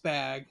a mixed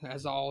bag,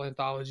 as all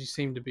anthologies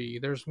seem to be.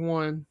 There's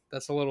one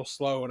that's a little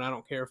slow, and I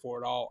don't care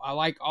for it all. I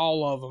like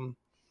all of them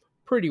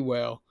pretty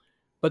well.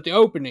 But the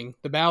opening,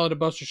 The Ballad of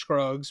Buster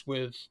Scruggs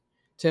with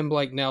Tim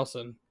Blake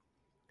Nelson,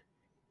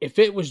 if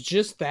it was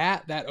just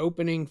that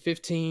opening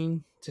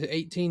 15 to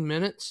 18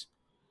 minutes,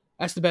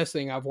 that's the best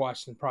thing I've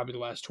watched in probably the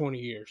last 20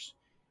 years.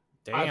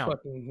 I Damn.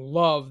 fucking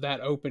love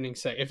that opening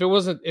segment. If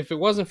it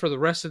wasn't for the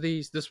rest of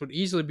these, this would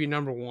easily be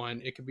number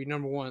one. It could be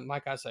number one,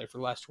 like I say, for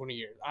the last 20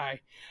 years.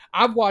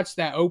 I've watched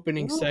that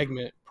opening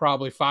segment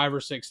probably 5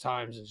 or 6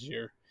 times this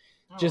year.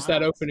 Just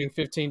that opening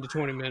 15 to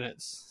 20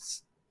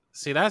 minutes.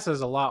 See, that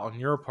says a lot on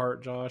your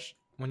part, Josh.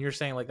 When you're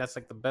saying like that's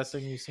like the best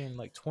thing you've seen in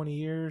like 20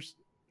 years.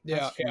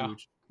 That's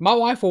huge. My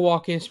wife will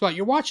walk in. She's like,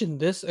 "You're watching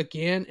this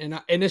again?"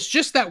 And it's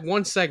just that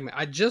one segment.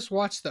 I just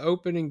watched the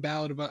opening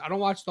Ballad of I don't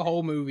watch the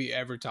whole movie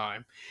every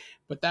time,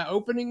 but that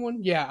opening one,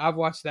 yeah, I've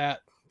watched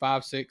that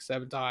 5, 6,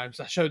 7 times.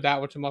 I showed that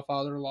one to my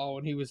father-in-law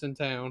when he was in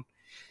town.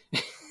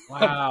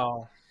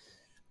 Wow.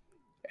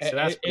 So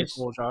that's pretty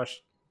cool,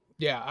 Josh.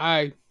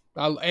 Yeah,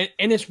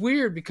 and it's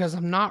weird because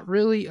I'm not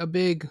really a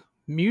big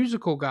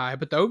musical guy,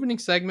 but the opening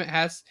segment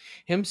has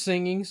him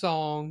singing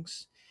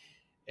songs.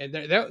 And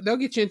they'll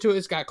get you into it.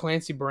 It's got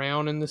Clancy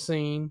Brown in a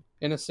scene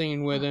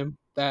with him.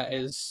 That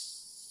is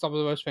some of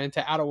the most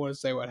fantastic. I don't want to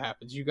say what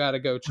happens. You got to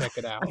go check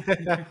it out.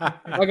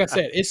 Like I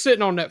said, it's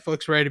sitting on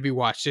Netflix ready to be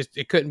watched.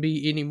 It couldn't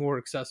be any more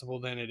accessible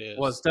than it is.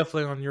 Well, it's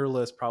definitely on your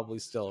list probably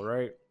still,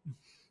 right?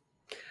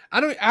 I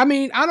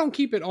don't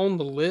keep it on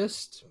the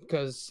list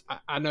because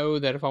I know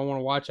that if I want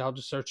to watch it, I'll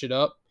just search it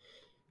up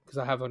because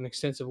I have an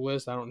extensive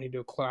list. I don't need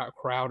to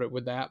crowd it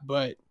with that.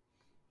 But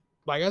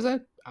like I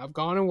said, I've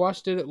gone and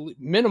watched it at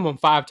minimum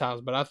 5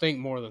 times, but I think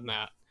more than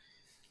that.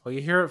 Well,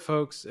 you hear it,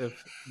 folks.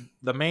 If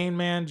the main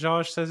man,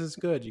 Josh, says it's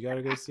good, you got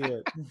to go see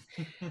it.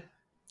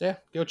 Yeah,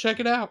 go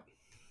check it out.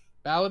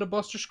 Ballad of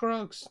Buster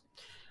Scruggs.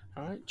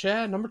 All right,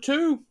 Chad, number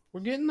 2.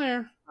 We're getting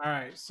there. All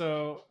right,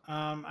 so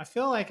I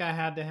feel like I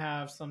had to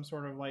have some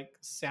sort of like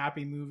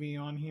sappy movie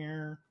on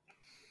here.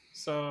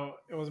 So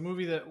it was a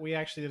movie that we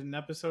actually did an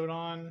episode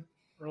on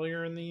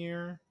earlier in the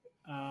year.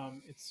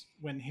 It's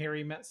When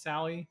Harry Met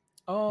Sally.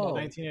 Oh,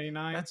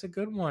 1989. That's a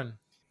good one.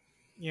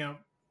 You know,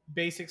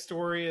 basic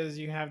story is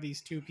you have these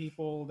two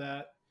people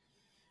that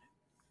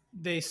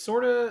they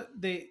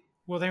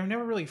were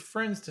never really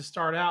friends to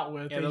start out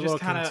with. Yeah, they just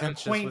kind of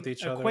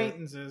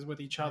acquaintances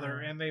with each other,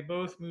 and they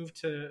both moved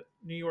to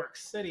New York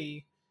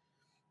City.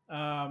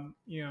 And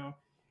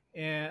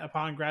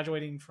upon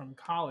graduating from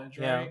college,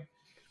 right?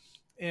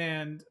 Yeah.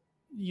 And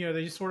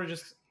they just sort of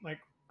just like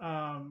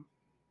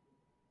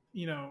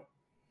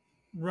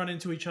run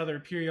into each other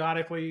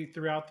periodically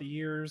throughout the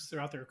years,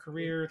 throughout their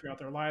career, throughout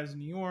their lives in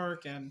New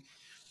York. And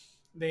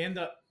they end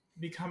up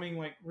becoming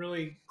like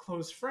really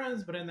close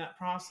friends. But in that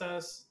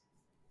process,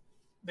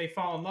 they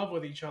fall in love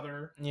with each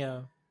other.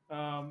 Yeah.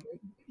 And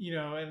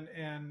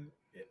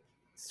it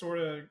sort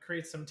of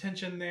creates some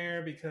tension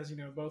there because,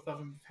 both of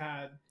them have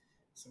had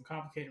some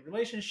complicated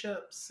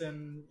relationships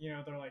and,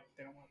 they're like,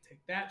 they don't want to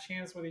take that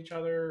chance with each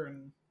other.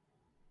 And,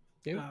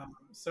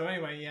 so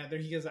anyway, yeah, there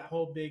he gives that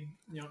whole big,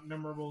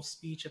 memorable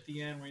speech at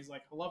the end where he's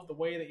like, I love the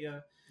way that you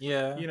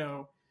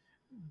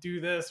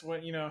do this,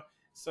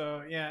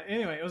 so yeah,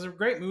 anyway, it was a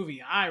great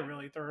movie. I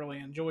really thoroughly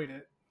enjoyed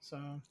it.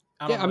 So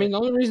the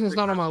only reason it's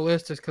not on my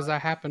list is because I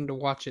happened to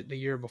watch it the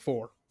year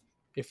before.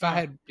 If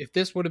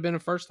this would have been a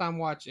first time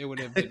watch, it would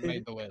have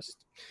made the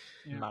list.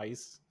 Yeah.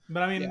 Nice.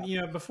 But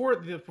before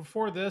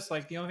this,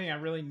 like the only thing I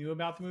really knew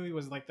about the movie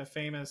was like the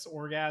famous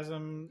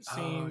orgasm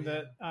scene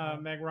that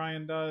Meg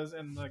Ryan does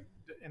in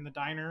the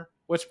diner.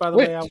 Which, by the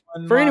way,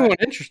 anyone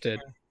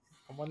interested,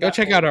 go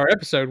check out our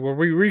episode where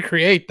we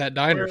recreate that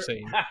diner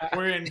scene.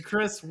 Wherein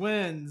Chris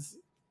wins,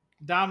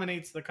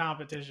 dominates the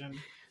competition.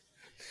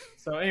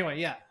 So anyway,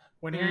 yeah,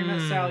 When Harry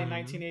Met Sally,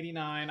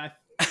 1989.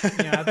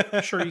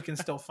 I'm sure you can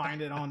still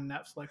find it on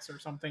Netflix or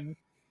something.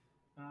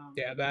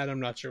 That I'm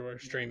not sure we're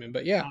streaming,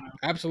 but yeah,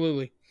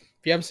 absolutely.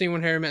 If you haven't seen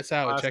When Harry Met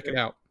Sally, check it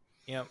out.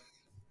 Yep.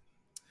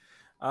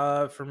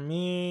 For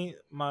me,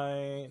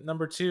 my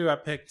number 2, I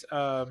picked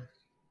the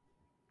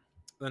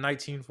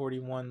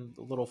 1941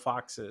 Little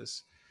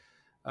Foxes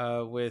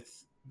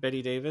with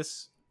Bette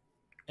Davis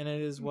in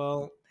it as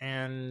well,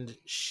 and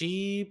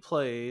she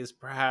plays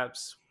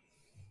perhaps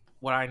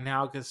what I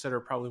now consider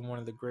probably one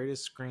of the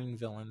greatest screen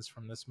villains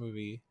from this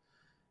movie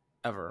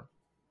ever.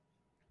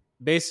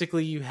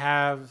 Basically, you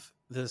have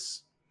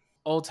this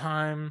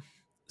old-time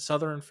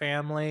Southern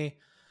family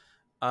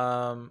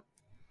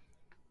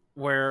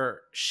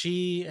where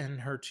she and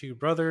her 2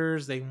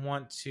 brothers, they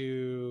want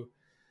to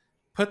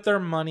put their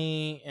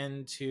money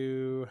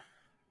into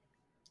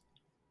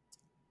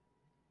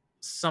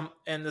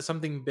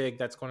something big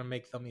that's going to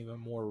make them even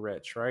more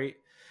rich, right?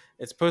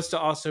 It's supposed to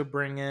also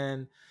bring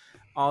in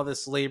all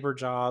this labor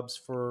jobs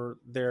for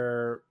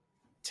their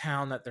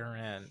town that they're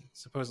in,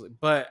 supposedly,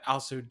 but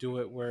also do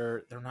it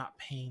where they're not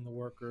paying the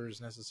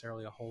workers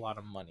necessarily a whole lot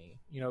of money,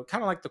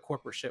 kind of like the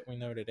corporate shit we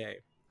know today.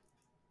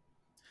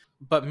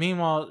 But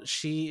meanwhile,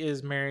 she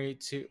is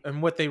married to,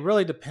 and what they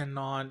really depend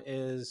on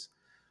is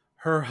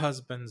her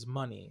husband's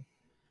money.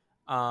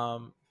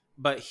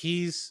 But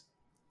he's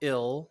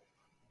ill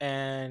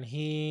and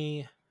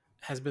he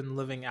has been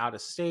living out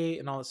of state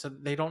and all that, so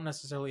they don't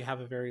necessarily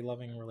have a very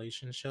loving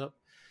relationship.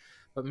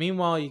 But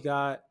meanwhile, you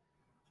got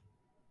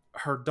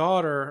her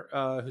daughter,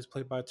 who's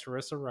played by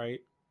Teresa Wright,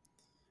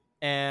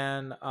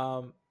 and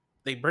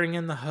they bring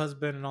in the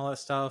husband and all that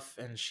stuff,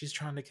 and she's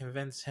trying to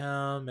convince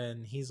him,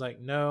 and he's like,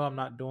 no, I'm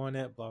not doing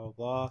it, blah blah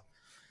blah.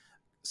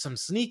 Some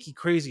sneaky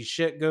crazy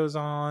shit goes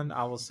on,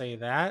 I will say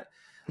that.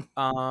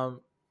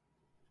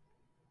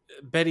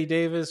 Bette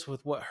Davis,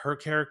 with what her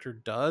character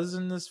does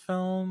in this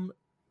film,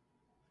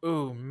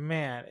 oh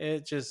man,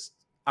 it just,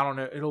 I don't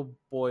know, it'll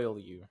boil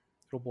you.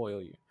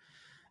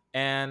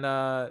 And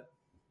the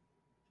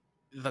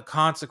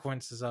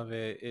consequences of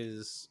it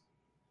is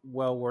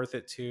well worth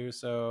it too.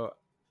 So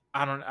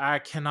I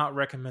cannot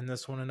recommend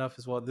this one enough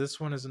as well. This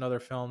one is another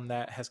film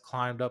that has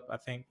climbed up, I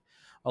think,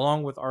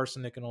 along with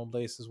Arsenic and Old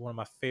Lace, is one of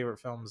my favorite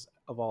films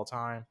of all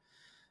time.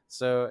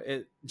 So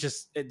it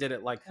did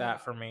it like that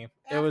for me.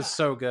 It was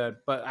so good,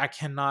 but I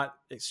cannot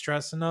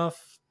stress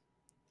enough.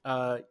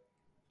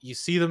 You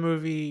see the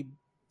movie,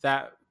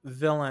 that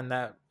villain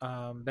that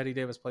Bette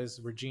Davis plays,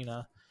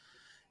 Regina,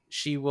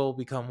 she will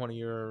become one of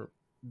your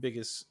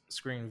biggest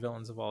screen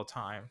villains of all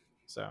time.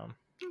 So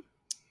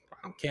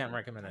can't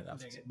recommend it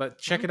enough. But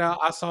check it out.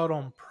 I saw it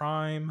on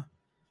Prime,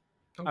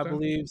 I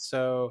believe.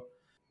 So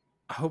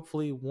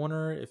hopefully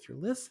Warner, if you're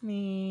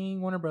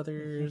listening, Warner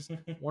Brothers,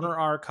 Warner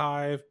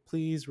Archive,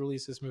 please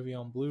release this movie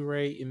on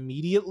Blu-ray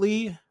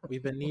immediately.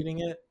 We've been needing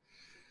it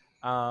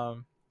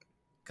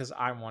because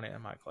I want it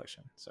in my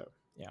collection. So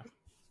yeah,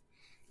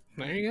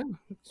 there you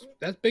go.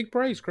 That's big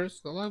praise,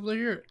 Chris. I love to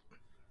hear it.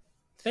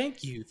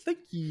 Thank you.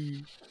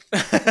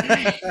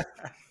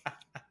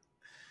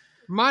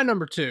 My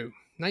number 2,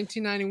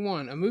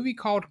 1991, a movie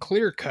called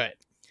Clear Cut.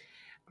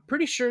 I'm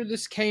pretty sure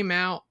this came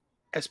out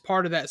as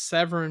part of that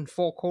Severin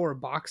full color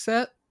box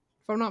set,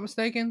 if I'm not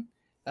mistaken.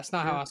 That's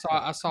not how I saw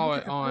it. I saw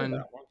it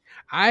on...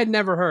 I had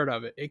never heard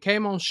of it. It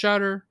came on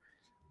Shudder.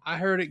 I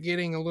heard it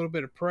getting a little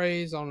bit of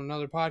praise on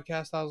another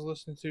podcast I was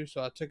listening to,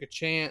 so I took a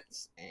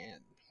chance,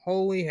 and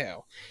holy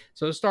hell.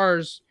 So it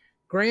stars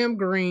Graham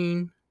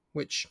Greene,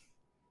 which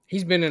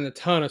he's been in a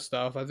ton of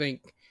stuff. I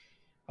think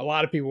a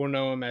lot of people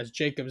know him as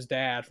Jacob's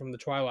dad from the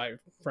Twilight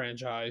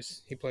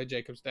franchise. He played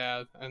Jacob's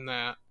dad and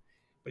that.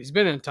 But he's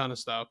been in a ton of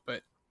stuff,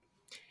 but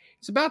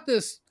it's about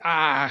this,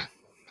 the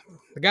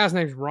guy's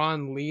name's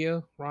Ron Lea.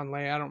 I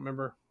don't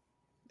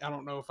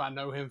know if I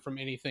know him from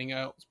anything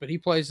else, but he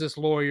plays this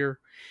lawyer,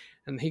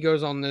 and he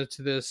goes on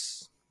to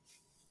this,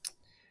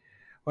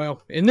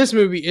 well, in this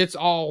movie, it's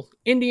all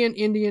Indian,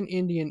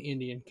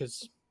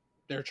 because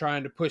they're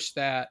trying to push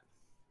that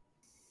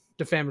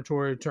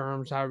defamatory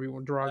terms, however you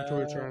want,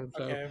 derogatory terms.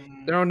 So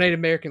they're on Native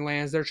American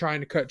lands. They're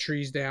trying to cut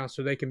trees down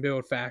so they can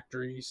build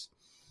factories.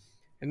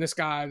 And this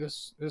guy,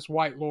 this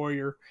white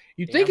lawyer,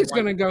 you think it's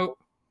going to go,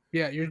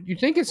 you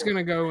think it's going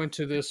to go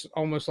into this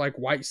almost like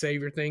white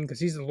savior thing because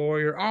he's the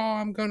lawyer. Oh,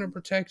 I'm going to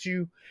protect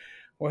you.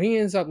 Well, he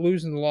ends up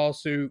losing the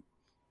lawsuit,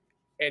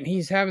 and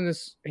he's having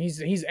this,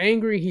 he's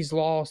angry, he's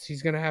lost,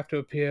 he's going to have to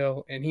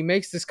appeal, and he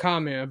makes this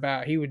comment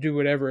about he would do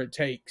whatever it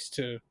takes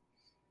to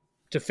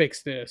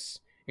fix this,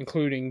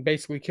 including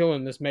basically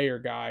killing this mayor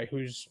guy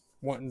who's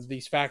wanting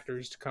these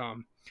factories to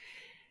come.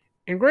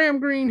 And Graham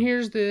Greene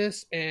hears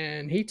this,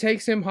 and he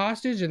takes him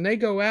hostage, and they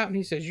go out, and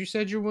he says, you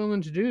said you're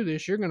willing to do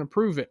this. You're going to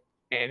prove it.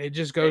 And it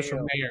just goes from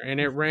there, and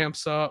it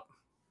ramps up.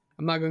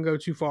 I'm not going to go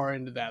too far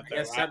into that, though. I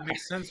guess that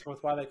makes sense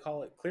with why they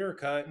call it Clear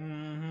Cut.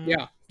 Mm-hmm.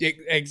 Yeah,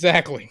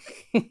 exactly.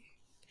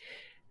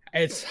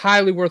 It's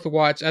highly worth a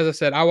watch. As I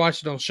said, I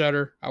watched it on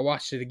Shudder. I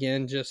watched it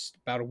again just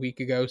about a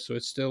week ago, so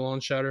it's still on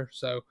Shudder.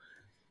 So,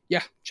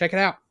 yeah, check it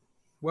out.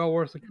 Well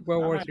worth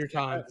your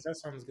time. That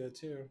sounds good,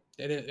 too.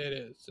 It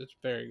is. It's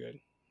very good.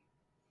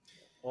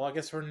 Well, I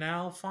guess we're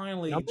now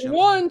finally number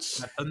one.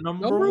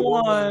 Number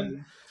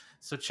one.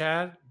 So,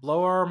 Chad,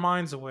 blow our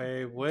minds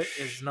away. What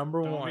is number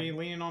one? Don't be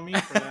leaning on me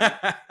for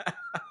that.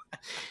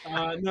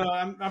 No,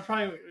 I'm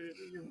probably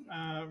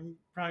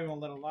gonna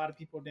let a lot of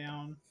people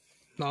down.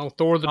 No,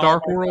 Thor: The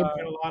Dark World.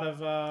 Get a lot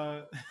of.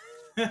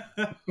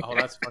 Oh,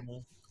 that's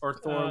funny. Or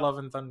Thor: Love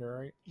and Thunder,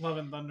 right? Love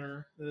and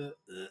Thunder.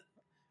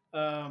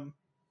 Well,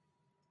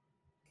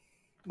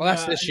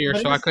 that's this year,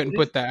 so I couldn't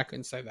put that. I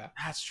couldn't say that.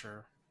 That's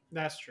true.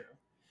 That's true.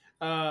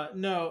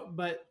 No,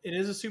 but it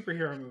is a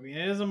superhero movie.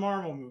 It is a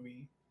Marvel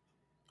movie.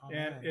 Oh,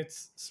 and man.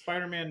 It's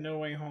Spider-Man No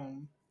Way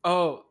Home.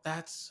 Oh,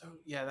 that's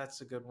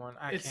a good one.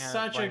 It's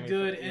such a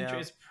good intro.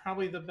 It's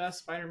probably the best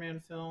Spider-Man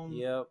film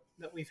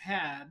that we've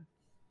had.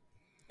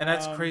 And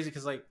that's crazy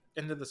because like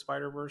Into the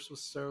Spider-Verse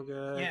was so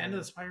good. Yeah, Into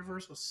the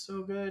Spider-Verse was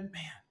so good.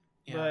 Man.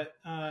 Yeah.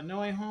 But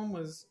No Way Home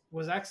was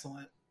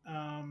excellent.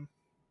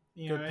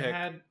 It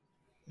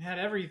had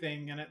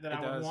everything in it that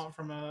I would want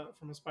from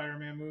a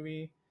Spider-Man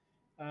movie.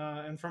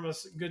 And from a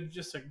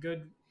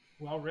good,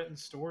 well-written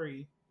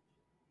story.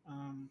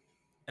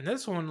 And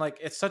this one, like,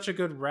 it's such a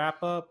good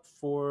wrap-up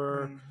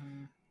for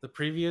the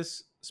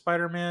previous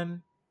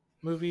Spider-Man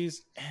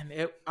movies.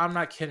 And I'm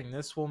not kidding.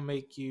 This will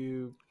make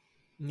you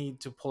need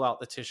to pull out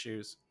the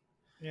tissues.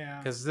 Yeah.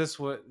 Because this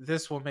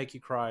will make you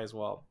cry as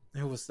well.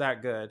 It was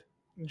that good.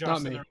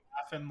 Josh and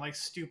laughing like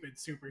stupid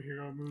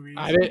superhero movies.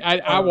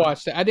 I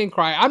watched it. I didn't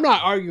cry. I'm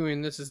not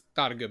arguing this is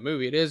not a good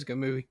movie. It is a good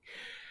movie.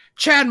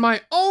 Chad,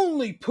 my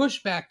only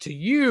pushback to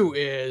you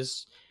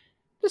is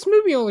this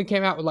movie only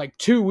came out with like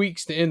 2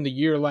 weeks to end the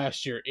year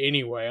last year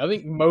anyway. I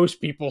think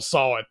most people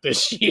saw it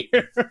this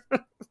year.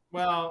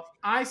 Well,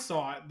 I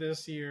saw it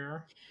this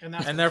year, and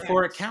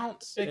therefore it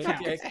counts. It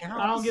counts.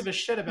 I don't give a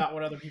shit about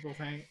what other people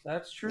think.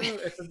 That's true.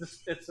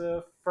 It's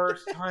a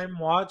first time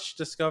watch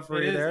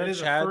discovery. It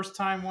is a first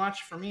time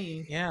watch for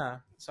me. Yeah,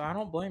 so I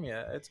don't blame you.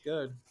 It's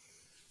good.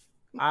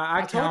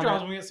 I told you I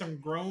was gonna get some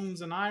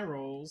groans and eye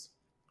rolls,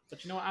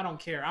 but you know what? I don't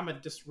care. I'm a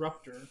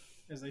disruptor,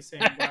 as they say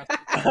in Nebraska.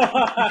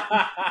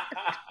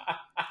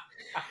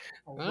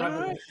 A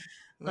rebel.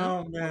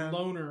 Oh man, a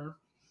loner.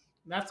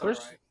 That's all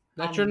right.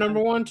 That's your number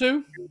one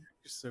too? You're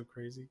so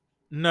crazy.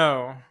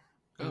 No.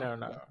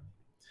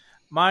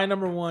 My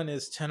number one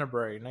is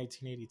Tenebrae,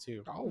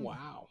 1982. Oh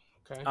wow.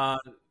 Okay.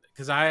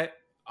 Because I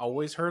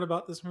always heard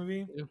about this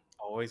movie,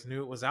 always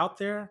knew it was out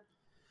there,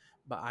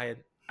 but I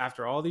had,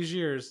 after all these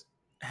years,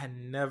 had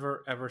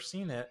never ever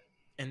seen it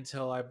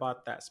until I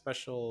bought that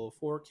special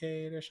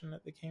 4K edition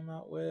that they came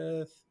out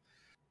with.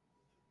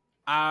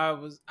 I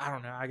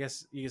don't know, I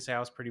guess you could say I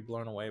was pretty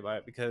blown away by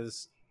it,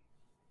 because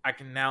I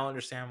can now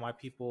understand why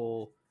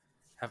people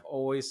have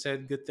always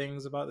said good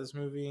things about this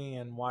movie,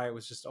 and why it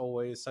was just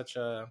always such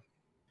a,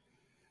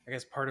 I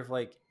guess, part of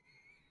like,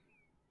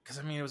 because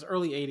I mean it was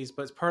early 80s,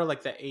 but it's part of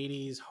like the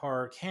 80s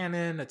horror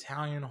canon,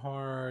 Italian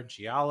horror,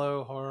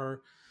 giallo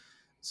horror.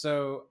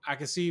 So I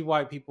can see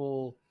why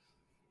people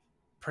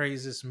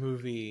praise this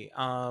movie.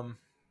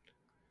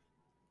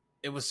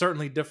 It was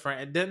certainly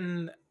different.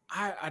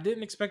 I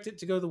didn't expect it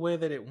to go the way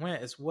that it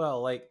went as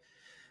well. Like,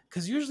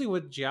 because usually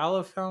with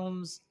giallo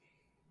films,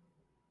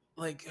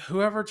 like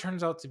whoever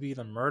turns out to be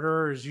the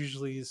murderer is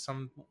usually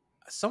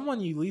someone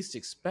you least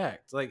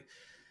expect. Like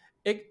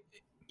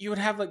you would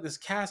have like this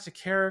cast of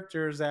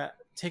characters that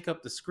take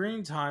up the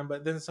screen time,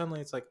 but then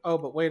suddenly it's like, oh,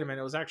 but wait a minute,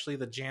 it was actually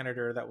the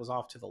janitor that was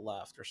off to the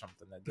left or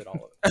something that did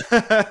all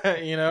of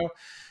it. You know,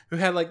 who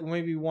had like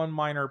maybe one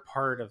minor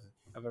part of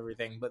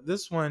everything. But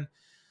this one,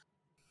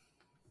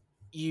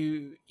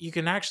 you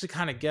can actually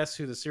kind of guess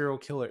who the serial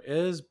killer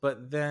is,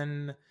 but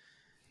then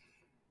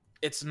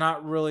it's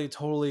not really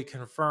totally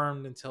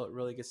confirmed until it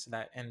really gets to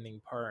that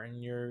ending part,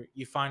 and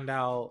you find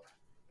out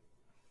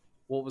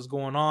what was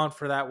going on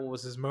for that, what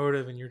was his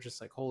motive, and you're just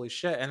like, holy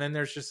shit. And then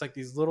there's just like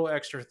these little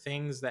extra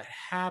things that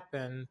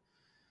happen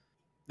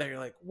that you're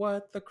like,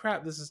 what the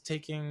crap, this is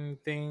taking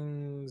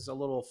things a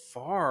little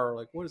far,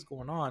 like what is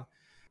going on?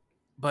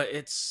 But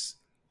it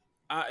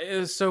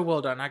was so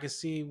well done. I can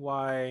see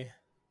why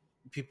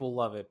people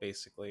love it,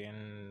 basically,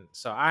 and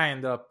so I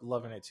ended up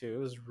loving it too. It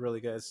was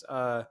really good. It's,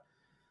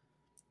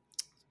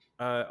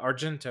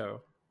 Argento,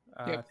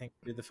 I think,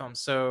 did the film.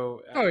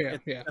 So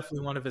it's definitely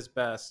one of his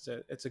best.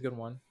 It's a good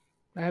one.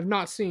 I have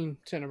not seen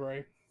Tenebrae.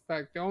 In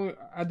fact,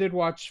 I did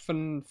watch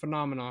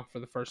Phenomena for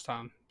the first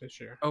time this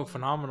year. Oh,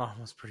 Phenomenon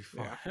was pretty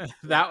fun.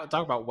 Yeah.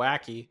 Talk about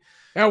wacky.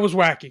 That was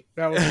wacky.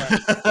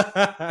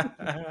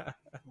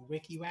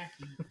 Wiki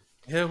wacky.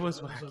 It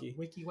was wacky.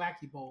 Wiki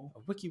wacky bowl. A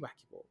wiki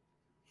wacky bowl.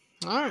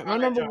 All right, my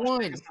number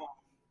one.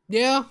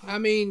 Yeah, I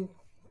mean,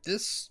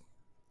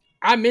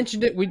 I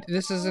mentioned it.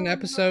 This is an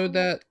episode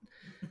that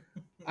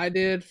I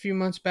did a few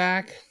months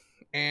back,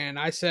 and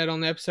I said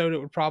on the episode it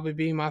would probably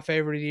be my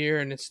favorite of the year,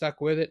 and it stuck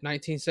with it.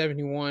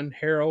 1971,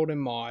 Harold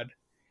and Maude.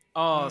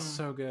 Oh,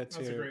 so good too.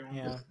 That's a great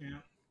one.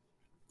 Yeah.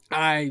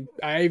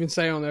 I even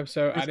say on the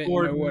episode Ruth I didn't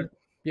Gordon. know what.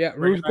 Yeah,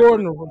 Ruth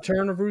Gordon, the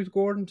return of Ruth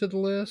Gordon to the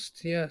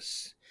list.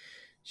 Yes,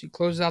 she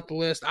closes out the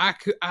list. I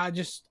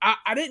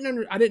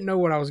didn't know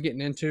what I was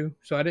getting into,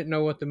 so I didn't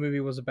know what the movie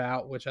was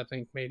about, which I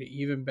think made it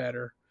even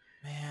better.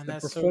 Man, The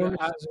that's so good.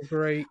 performances are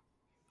great.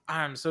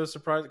 I'm so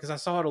surprised because I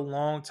saw it a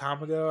long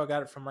time ago. I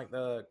got it from like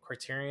the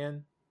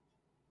Criterion,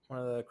 one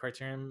of the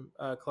Criterion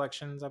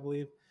collections, I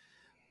believe.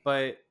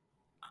 But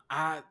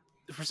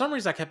for some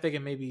reason, I kept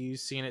thinking maybe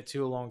you've seen it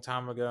too a long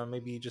time ago, and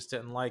maybe you just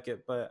didn't like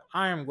it. But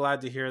I am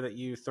glad to hear that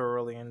you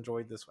thoroughly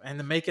enjoyed this one, and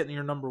to make it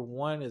your number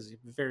one is a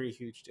very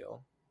huge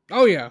deal.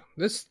 Oh yeah,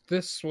 this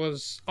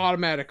was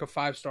automatic a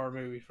 5-star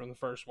movie from the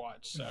first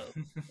watch. So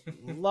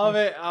Love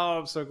it. Oh,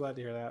 I'm so glad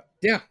to hear that.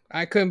 yeah,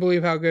 I couldn't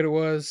believe how good it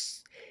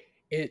was.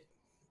 It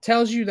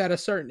tells you that a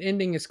certain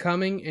ending is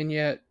coming, and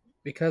yet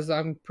because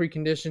I'm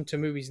preconditioned to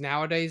movies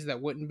nowadays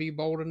that wouldn't be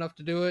bold enough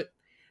to do it,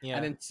 Yeah. I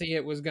didn't see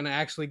it was going to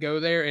actually go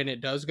there, and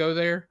it does go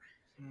there.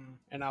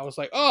 And I was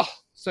like, oh,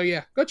 so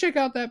yeah, go check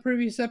out that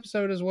previous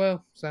episode as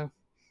well. So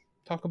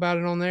talk about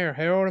it on there,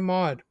 Harold and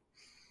Maude.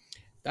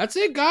 That's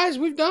it, guys.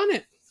 We've done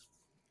it.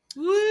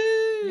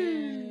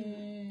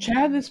 Woo!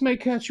 Chad, this may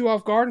catch you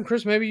off guard, and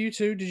Chris, maybe you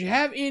too. Did you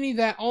have any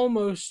that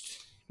almost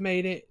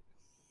made it?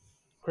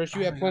 Chris,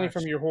 you have plenty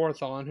from your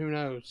horathon. Who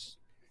knows?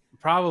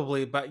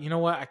 Probably, but you know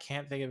what? I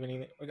can't think of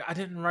anything. I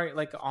didn't write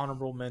like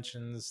honorable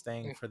mentions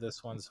thing for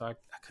this one, so I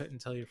couldn't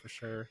tell you for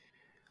sure.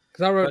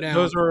 Because I wrote But down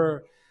those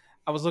were.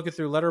 I was looking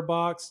through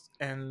Letterboxd,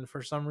 and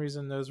for some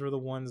reason, those were the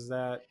ones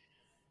that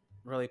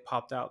really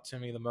popped out to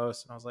me the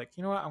most. And I was like,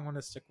 you know what? I want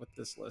to stick with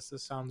this list.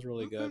 This sounds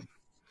really good.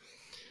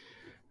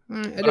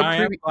 But I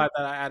am glad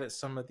that I added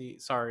some of the.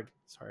 Sorry,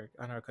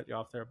 I know I cut you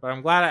off there, but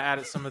I'm glad I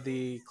added some of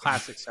the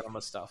classic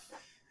cinema stuff.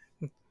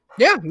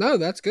 Yeah, no,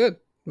 that's good.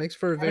 Makes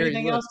for a very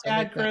Anything else to I add,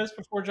 like that. Chris,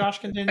 before Josh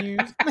continues?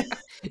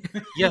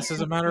 Yes,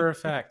 as a matter of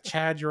fact,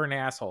 Chad, you're an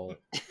asshole.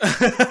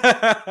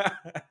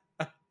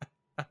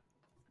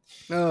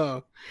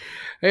 Oh,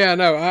 yeah,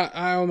 no,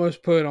 I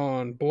almost put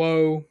on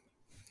Blow.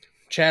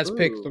 Chad's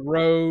pick, The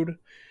Road,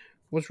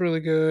 was really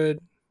good.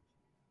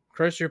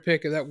 Chris, your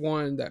pick of that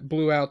one that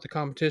blew out the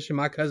competition,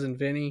 My Cousin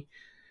Vinny,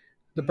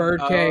 The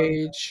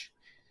Birdcage,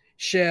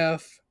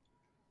 Chef.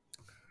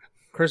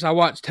 Chris, I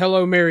watched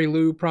Hello, Mary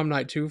Lou, Prom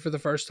Night 2 for the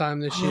first time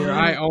this year.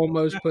 I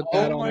almost put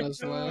that on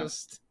this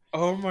list.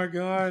 Oh my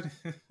god,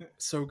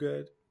 so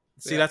good.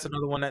 See, that's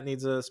another one that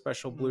needs a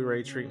special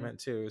Blu-ray treatment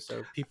too.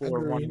 So people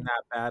are wanting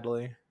that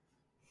badly.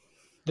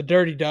 The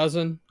Dirty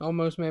Dozen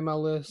almost made my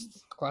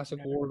list. Classic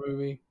war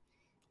movie.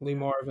 Lee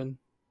Marvin,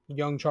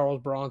 young Charles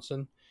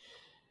Bronson.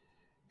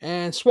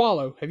 And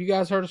Swallow. Have you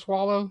guys heard of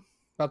Swallow?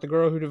 About the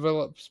girl who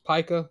develops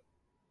Pika?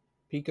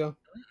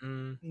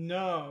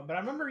 No, but I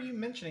remember you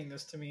mentioning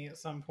this to me at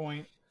some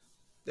point.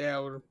 Yeah,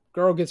 when a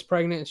girl gets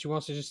pregnant and she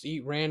wants to just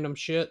eat random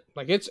shit.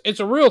 Like, it's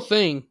a real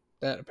thing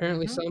that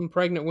apparently some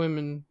pregnant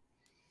women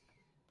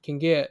can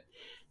get.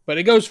 But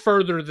it goes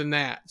further than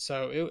that.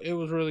 So it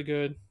was really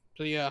good.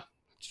 So, yeah.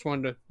 Just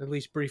wanted to at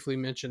least briefly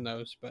mention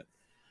those, but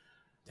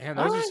damn,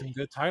 those are some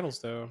good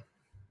titles, though.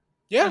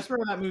 Yeah, I just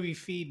remember that movie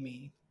Feed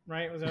Me,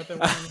 right? Was that the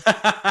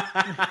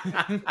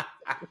one?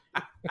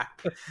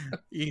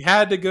 You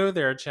had to go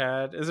there,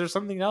 Chad. Is there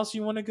something else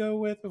you want to go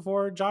with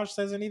before Josh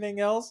says anything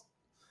else?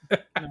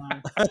 No.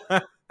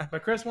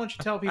 But Chris, why don't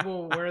you tell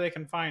people where they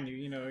can find you?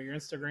 You know, your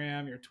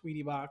Instagram, your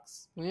Tweety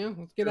box. Yeah,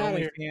 let's get out of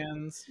here.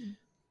 Fans.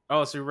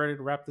 Oh, so you're ready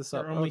to wrap this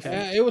up? Okay.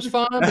 Yeah, it was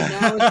fun, but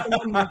now it's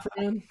fun, my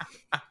friend.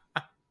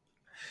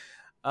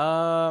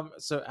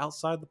 So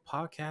outside the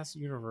podcast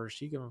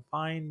universe, you can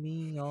find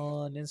me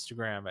on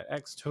Instagram at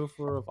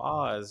xtopher of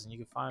Oz, and you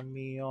can find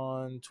me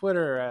on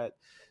Twitter at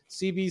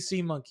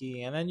CBC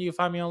Monkey, and then you can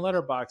find me on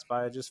Letterboxd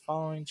by just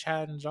following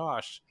Chad and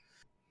Josh.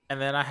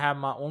 And then I have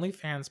my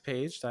OnlyFans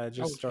page that I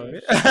just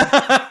started,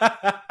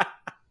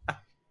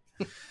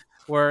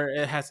 where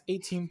it has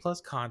 18 plus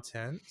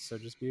content, so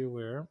just be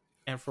aware.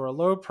 And for a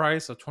low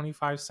price of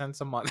 25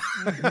 cents a month.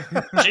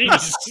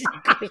 Jeez.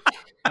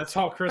 That's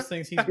all Chris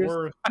thinks he's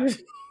worth.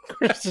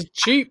 Chris is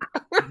cheap.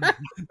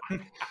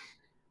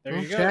 There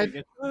you go. Chad, you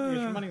get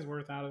your money's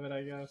worth out of it,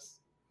 I guess.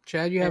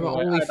 Chad, you have an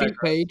OnlyFeet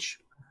page.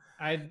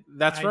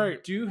 That's right.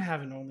 I do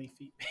have an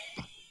OnlyFeet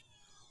page.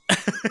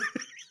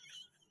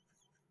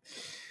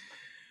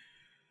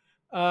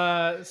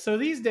 So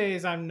these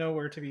days I'm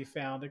nowhere to be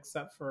found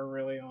except for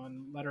really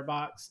on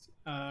Letterboxd.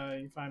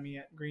 You find me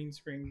at Green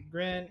Screen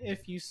Grin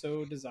if you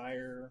so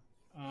desire.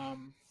 I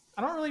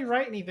don't really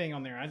write anything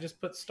on there. I just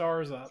put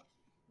stars up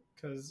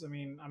because I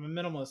mean I'm a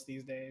minimalist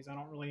these days. I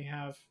don't really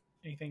have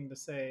anything to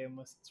say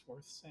unless it's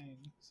worth saying.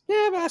 So.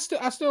 Yeah, but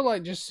I still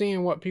like just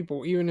seeing what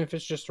people, even if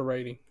it's just a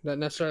rating, doesn't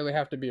necessarily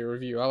have to be a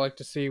review. I like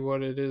to see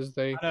what it is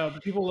they. I know,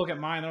 but people look at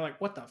mine, they're like,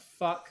 "What the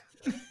fuck?"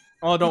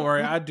 Oh, don't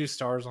worry, I do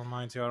stars on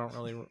mine too. I don't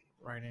really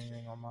write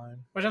anything on mine,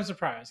 which I'm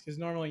surprised because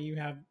normally you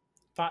have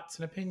thoughts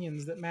and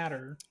opinions that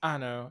matter. I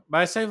know, but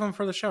I save them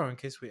for the show in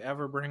case we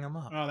ever bring them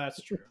up. Oh,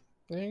 that's true.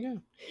 There you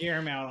go. Hear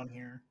him out on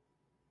here.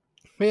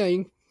 Yeah,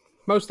 you can,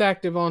 most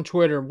active on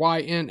Twitter,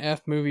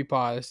 YNF Movie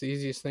Pod. It's the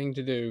easiest thing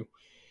to do.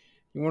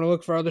 You want to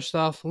look for other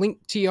stuff?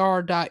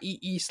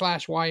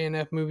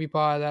 linktr.ee/YNF Movie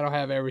Pod. That'll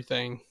have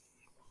everything,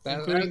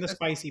 including the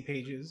spicy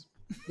pages.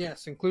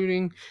 Yes,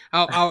 including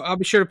I'll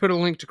be sure to put a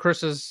link to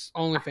Chris's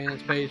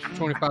OnlyFans page for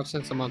 25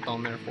 cents a month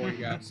on there for you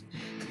guys.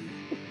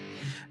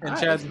 And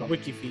Chad's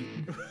wiki feed.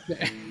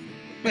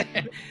 All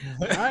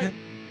right.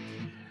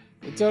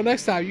 Until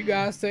next time, you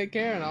guys take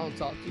care, and I'll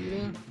talk to you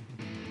then.